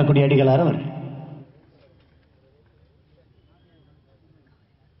ஐயா குன்றக்குடி அடிகளார் அவர்கள்.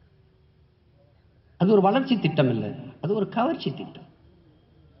 அது ஒரு வளர்ச்சி திட்டம் இல்லை, அது ஒரு கவர்ச்சி திட்டம்.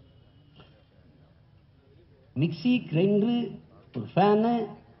 மிக்சி, கிரைண்டர், ஒரு ஃபேனு,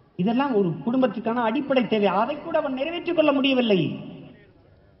 இதெல்லாம் ஒரு குடும்பத்துக்கான அடிப்படை தேவை. அதை கூட அவன் நிறைவேற்றிக் கொள்ள முடியவில்லை.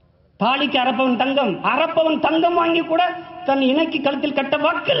 தாலிக்கு அரப்பவன் தங்கம், அரப்பவன் தங்கம் வாங்கி கூட தன் இணைக்கு கழுத்தில் கட்ட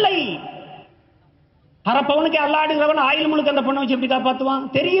வாக்கில்லை. அரப்பவனுக்கு அல்லாடுகிறவன் ஆயில் முழுக்க அந்த பொண்ணை வச்சு எப்படி காப்பாற்றுவான்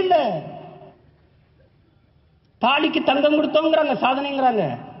தெரியல. தாலிக்கு தங்கம் கொடுத்தோங்கிறாங்க, சாதனைங்கிறாங்க.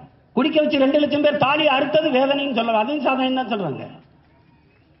 குடிக்க வச்சு 2 லட்சம் பேர் தாலி அறுத்தது வேதனைன்னு சொல்றாங்க, அதையும் சாதனை தான் சொல்றாங்க.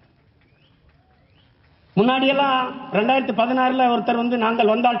 முன்னாடி எல்லாம் 2016 ஒருத்தர்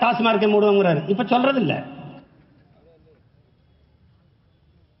நாங்கள் வந்தால் டாஸ்மார்க்கை மூடுவோங்கிறாரு. இப்ப சொல்றது இல்ல.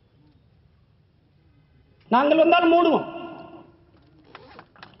 நாங்கள் வந்தால் மூடுவோம்.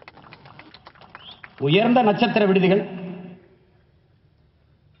 உயர்ந்த நட்சத்திர விடுதிகள்,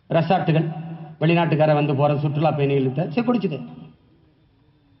 ரெசார்ட்டுகள், வெளிநாட்டுக்கார போற சுற்றுலா பயணிகளுக்கு குடிச்சுது.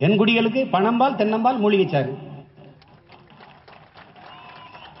 என் குடிகளுக்கு பணம்பால், தென்னம்பால், மூலிகைச்சாறு.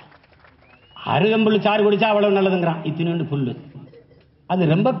 அருகம்புல்லு சாறு குடிச்சா அவ்வளவு நல்லதுங்கிறான். இத்தினு புல்லு,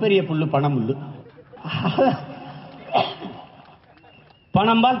 அது ரொம்ப பெரிய புல்லு, பணம் புல்லு.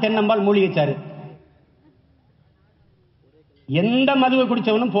 பணம்பால் தென்னம்பால் மூலிகைச்சாறு. எந்த மதுவை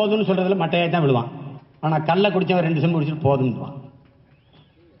குடிச்சவனும் போதும்னு சொல்றதுல மட்டையாய் தான் விழுவான். ஆனா கல்லை குடிச்சவன் 2 செம்பு குடிச்சிட்டு போதும்.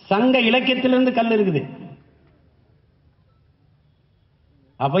 சங்க இலக்கியத்திலிருந்து கல் இருக்குது.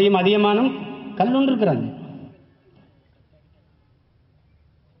 அவையும் அதிகமானும் கல்லுன்னு இருக்கிறாங்க.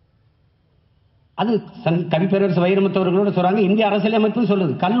 அது கவிப்பேரரசு வைரமுத்தவர்களோட சொல்றாங்க. இந்திய அரசியலமைப்பு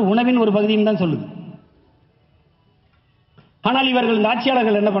சொல்லுது கல் உணவின் ஒரு பகுதியும் தான் சொல்லுது. ஆனால் இவர்கள் இந்த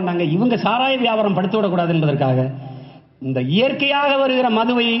ஆட்சியாளர்கள் என்ன பண்ணாங்க, இவங்க சாராய வியாபாரம் படுத்து விடக்கூடாது என்பதற்காக இந்த இயற்கையாக வருகிற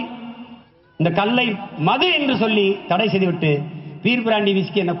மதுவை, இந்த கல்லை மது என்று சொல்லி தடை செய்துவிட்டு பீர் பிராண்டி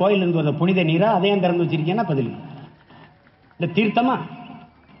விஸ்கி என்ன கோயில் இருந்து வந்த புனித நீரா அதையும் திறந்து வச்சிருக்கேன்னா பதில் இந்த தீர்த்தமா?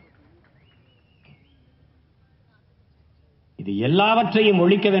 இது எல்லாவற்றையும்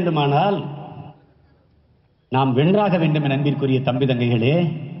ஒழிக்க வேண்டுமானால் நாம் வென்றாக வேண்டும் என் அன்பிற்குரிய தம்பி தங்கைகளே,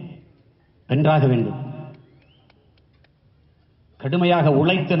 வென்றாக வேண்டும். கடுமையாக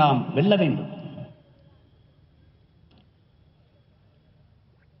உழைத்து நாம் வெல்ல வேண்டும்.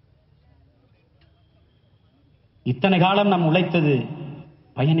 இத்தனை காலம் நாம் உழைத்தது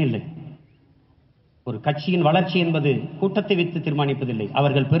பயனில்லை. ஒரு கட்சியின் வளர்ச்சி என்பது கூட்டத்தை வைத்து தீர்மானிப்பதில்லை.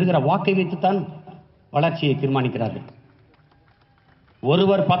 அவர்கள் பெறுகிற வாக்கை வைத்துத்தான் வளர்ச்சியை தீர்மானிக்கிறார்கள்.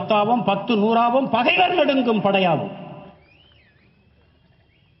 ஒருவர் 10ஆவும் 10 100ஆவும் பகைவர் நடுங்கும் படையாவும்.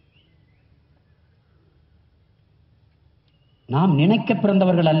 நாம் நினைக்க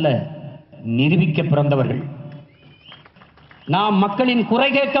பிறந்தவர்கள் அல்ல, நிரூபிக்க பிறந்தவர்கள். நாம் மக்களின் குறை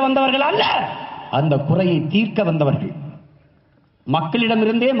கேட்க வந்தவர்கள் அல்ல, அந்த குறையை தீர்க்க வந்தவர்கள்.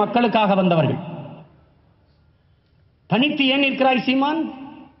 மக்களிடமிருந்தே மக்களுக்காக வந்தவர்கள். தனித்து ஏன் இருக்கிறாய் சீமான்?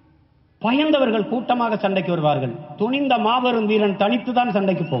 பயந்தவர்கள் கூட்டமாக சண்டைக்கு வருவார்கள். துணிந்த மாபெரும் வீரன் தனித்துதான்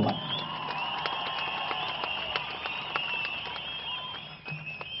சண்டைக்கு போவார்.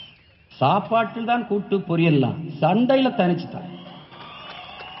 சாப்பாட்டில் தான் கூட்டு பொரியல்லாம், சண்டையில தனிச்சுதான்.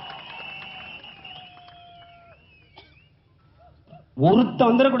 ஒருத்த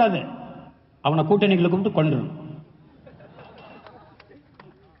வந்துடக்கூடாது, அவனை கூட்டணிகளை கூப்பிட்டு கொண்டு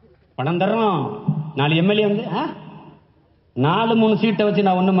பணம் தர்றோம். 4 எம்எல்ஏ வந்து 4 3 சீட்டை வச்சு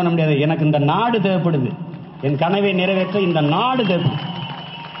நான் ஒண்ணும் பண்ண முடியாது. எனக்கு இந்த நாடு தேவைப்படுது. என் கனவை நிறைவேற்ற இந்த நாடு தேவைப்படுது.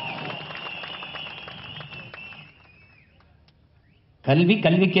 கல்வி,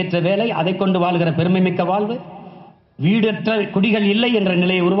 கல்விக்கேற்ற வேலை, அதை கொண்டு வாழ்கிற பெருமை மிக்க வாழ்வு, வீடற்ற குடிகள் இல்லை என்ற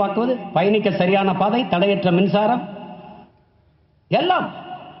நிலையை உருவாக்குவது, பயணிக்க சரியான பாதை, தடையற்ற மின்சாரம், எல்லாம்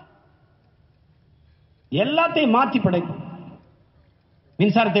எல்லாத்தையும் மாற்றி படைக்கும்.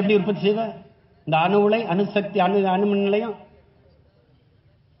 மின்சாரத்தை எப்படி உற்பத்தி செய்வ? இந்த அணு உலை, அணுசக்தி, அணுமின் நிலையம்,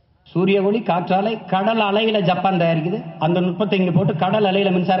 சூரிய ஒளி, காற்றாலை, கடல் அலையில ஜப்பான் தயாரிக்குது. அந்த நுட்பத்தை இங்க போட்டு கடல்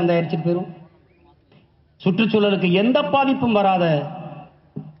அலையில மின்சாரம் தயாரிச்சுட்டு போயிரும். சுற்றுச்சூழலுக்கு எந்த பாதிப்பும் வராத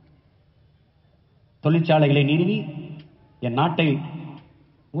தொழிற்சாலைகளை நிறுவி என் நாட்டை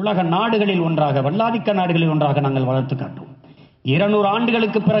உலக நாடுகளில் ஒன்றாக, வல்லாதிக்க நாடுகளில் ஒன்றாக நாங்கள் வளர்த்து காட்டுவோம். 200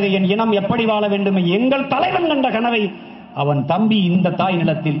 ஆண்டுகளுக்கு பிறகு என் இனம் எப்படி வாழ வேண்டும் எங்கள் தலைவன் கண்ட கனவை அவன் தம்பி இந்த தாய்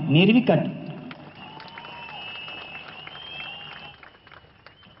நிலத்தில் நிறுவி காட்டும்.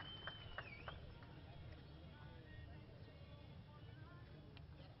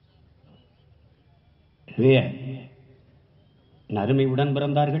 அருமை உடன்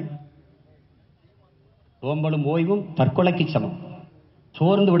பிறந்தார்கள். சோம்பலும் ஓய்வும் தற்கொலைக்கு சமம்.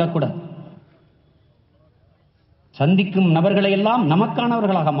 சோர்ந்து விடக்கூடாது. சந்திக்கும் நபர்களை எல்லாம்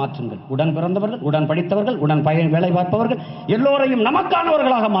நமக்கானவர்களாக மாற்றுங்கள். உடன் பிறந்தவர்கள், உடன் படித்தவர்கள், உடன் வேலை பார்ப்பவர்கள் எல்லோரையும்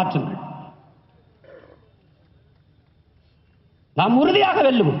நமக்கானவர்களாக மாற்றுங்கள். நாம் உறுதியாக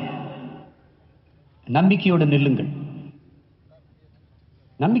வெல்லுவோம். நம்பிக்கையோடு நில்லுங்கள்.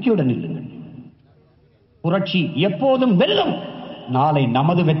 நம்பிக்கையோடு நில்லுங்கள். புரட்சி எப்போதும் வெல்லும். நாளை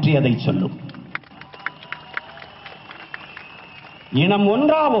நமது வெற்றி அதை சொல்லும். இனம்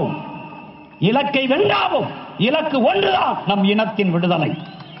ஒன்றாவோம், இலக்கை வென்றாவோம். இலக்கு ஒன்றுதான், நம் இனத்தின் விடுதலை.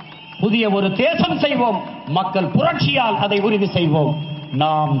 புதிய ஒரு தேசம் செய்வோம். மக்கள் புரட்சியால் அதை உறுதி செய்வோம்.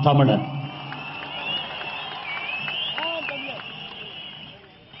 நாம் தமிழர்.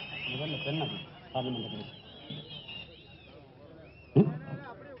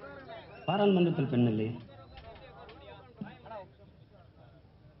 பாராளுமன்றத்தில் பெண் இல்லையே.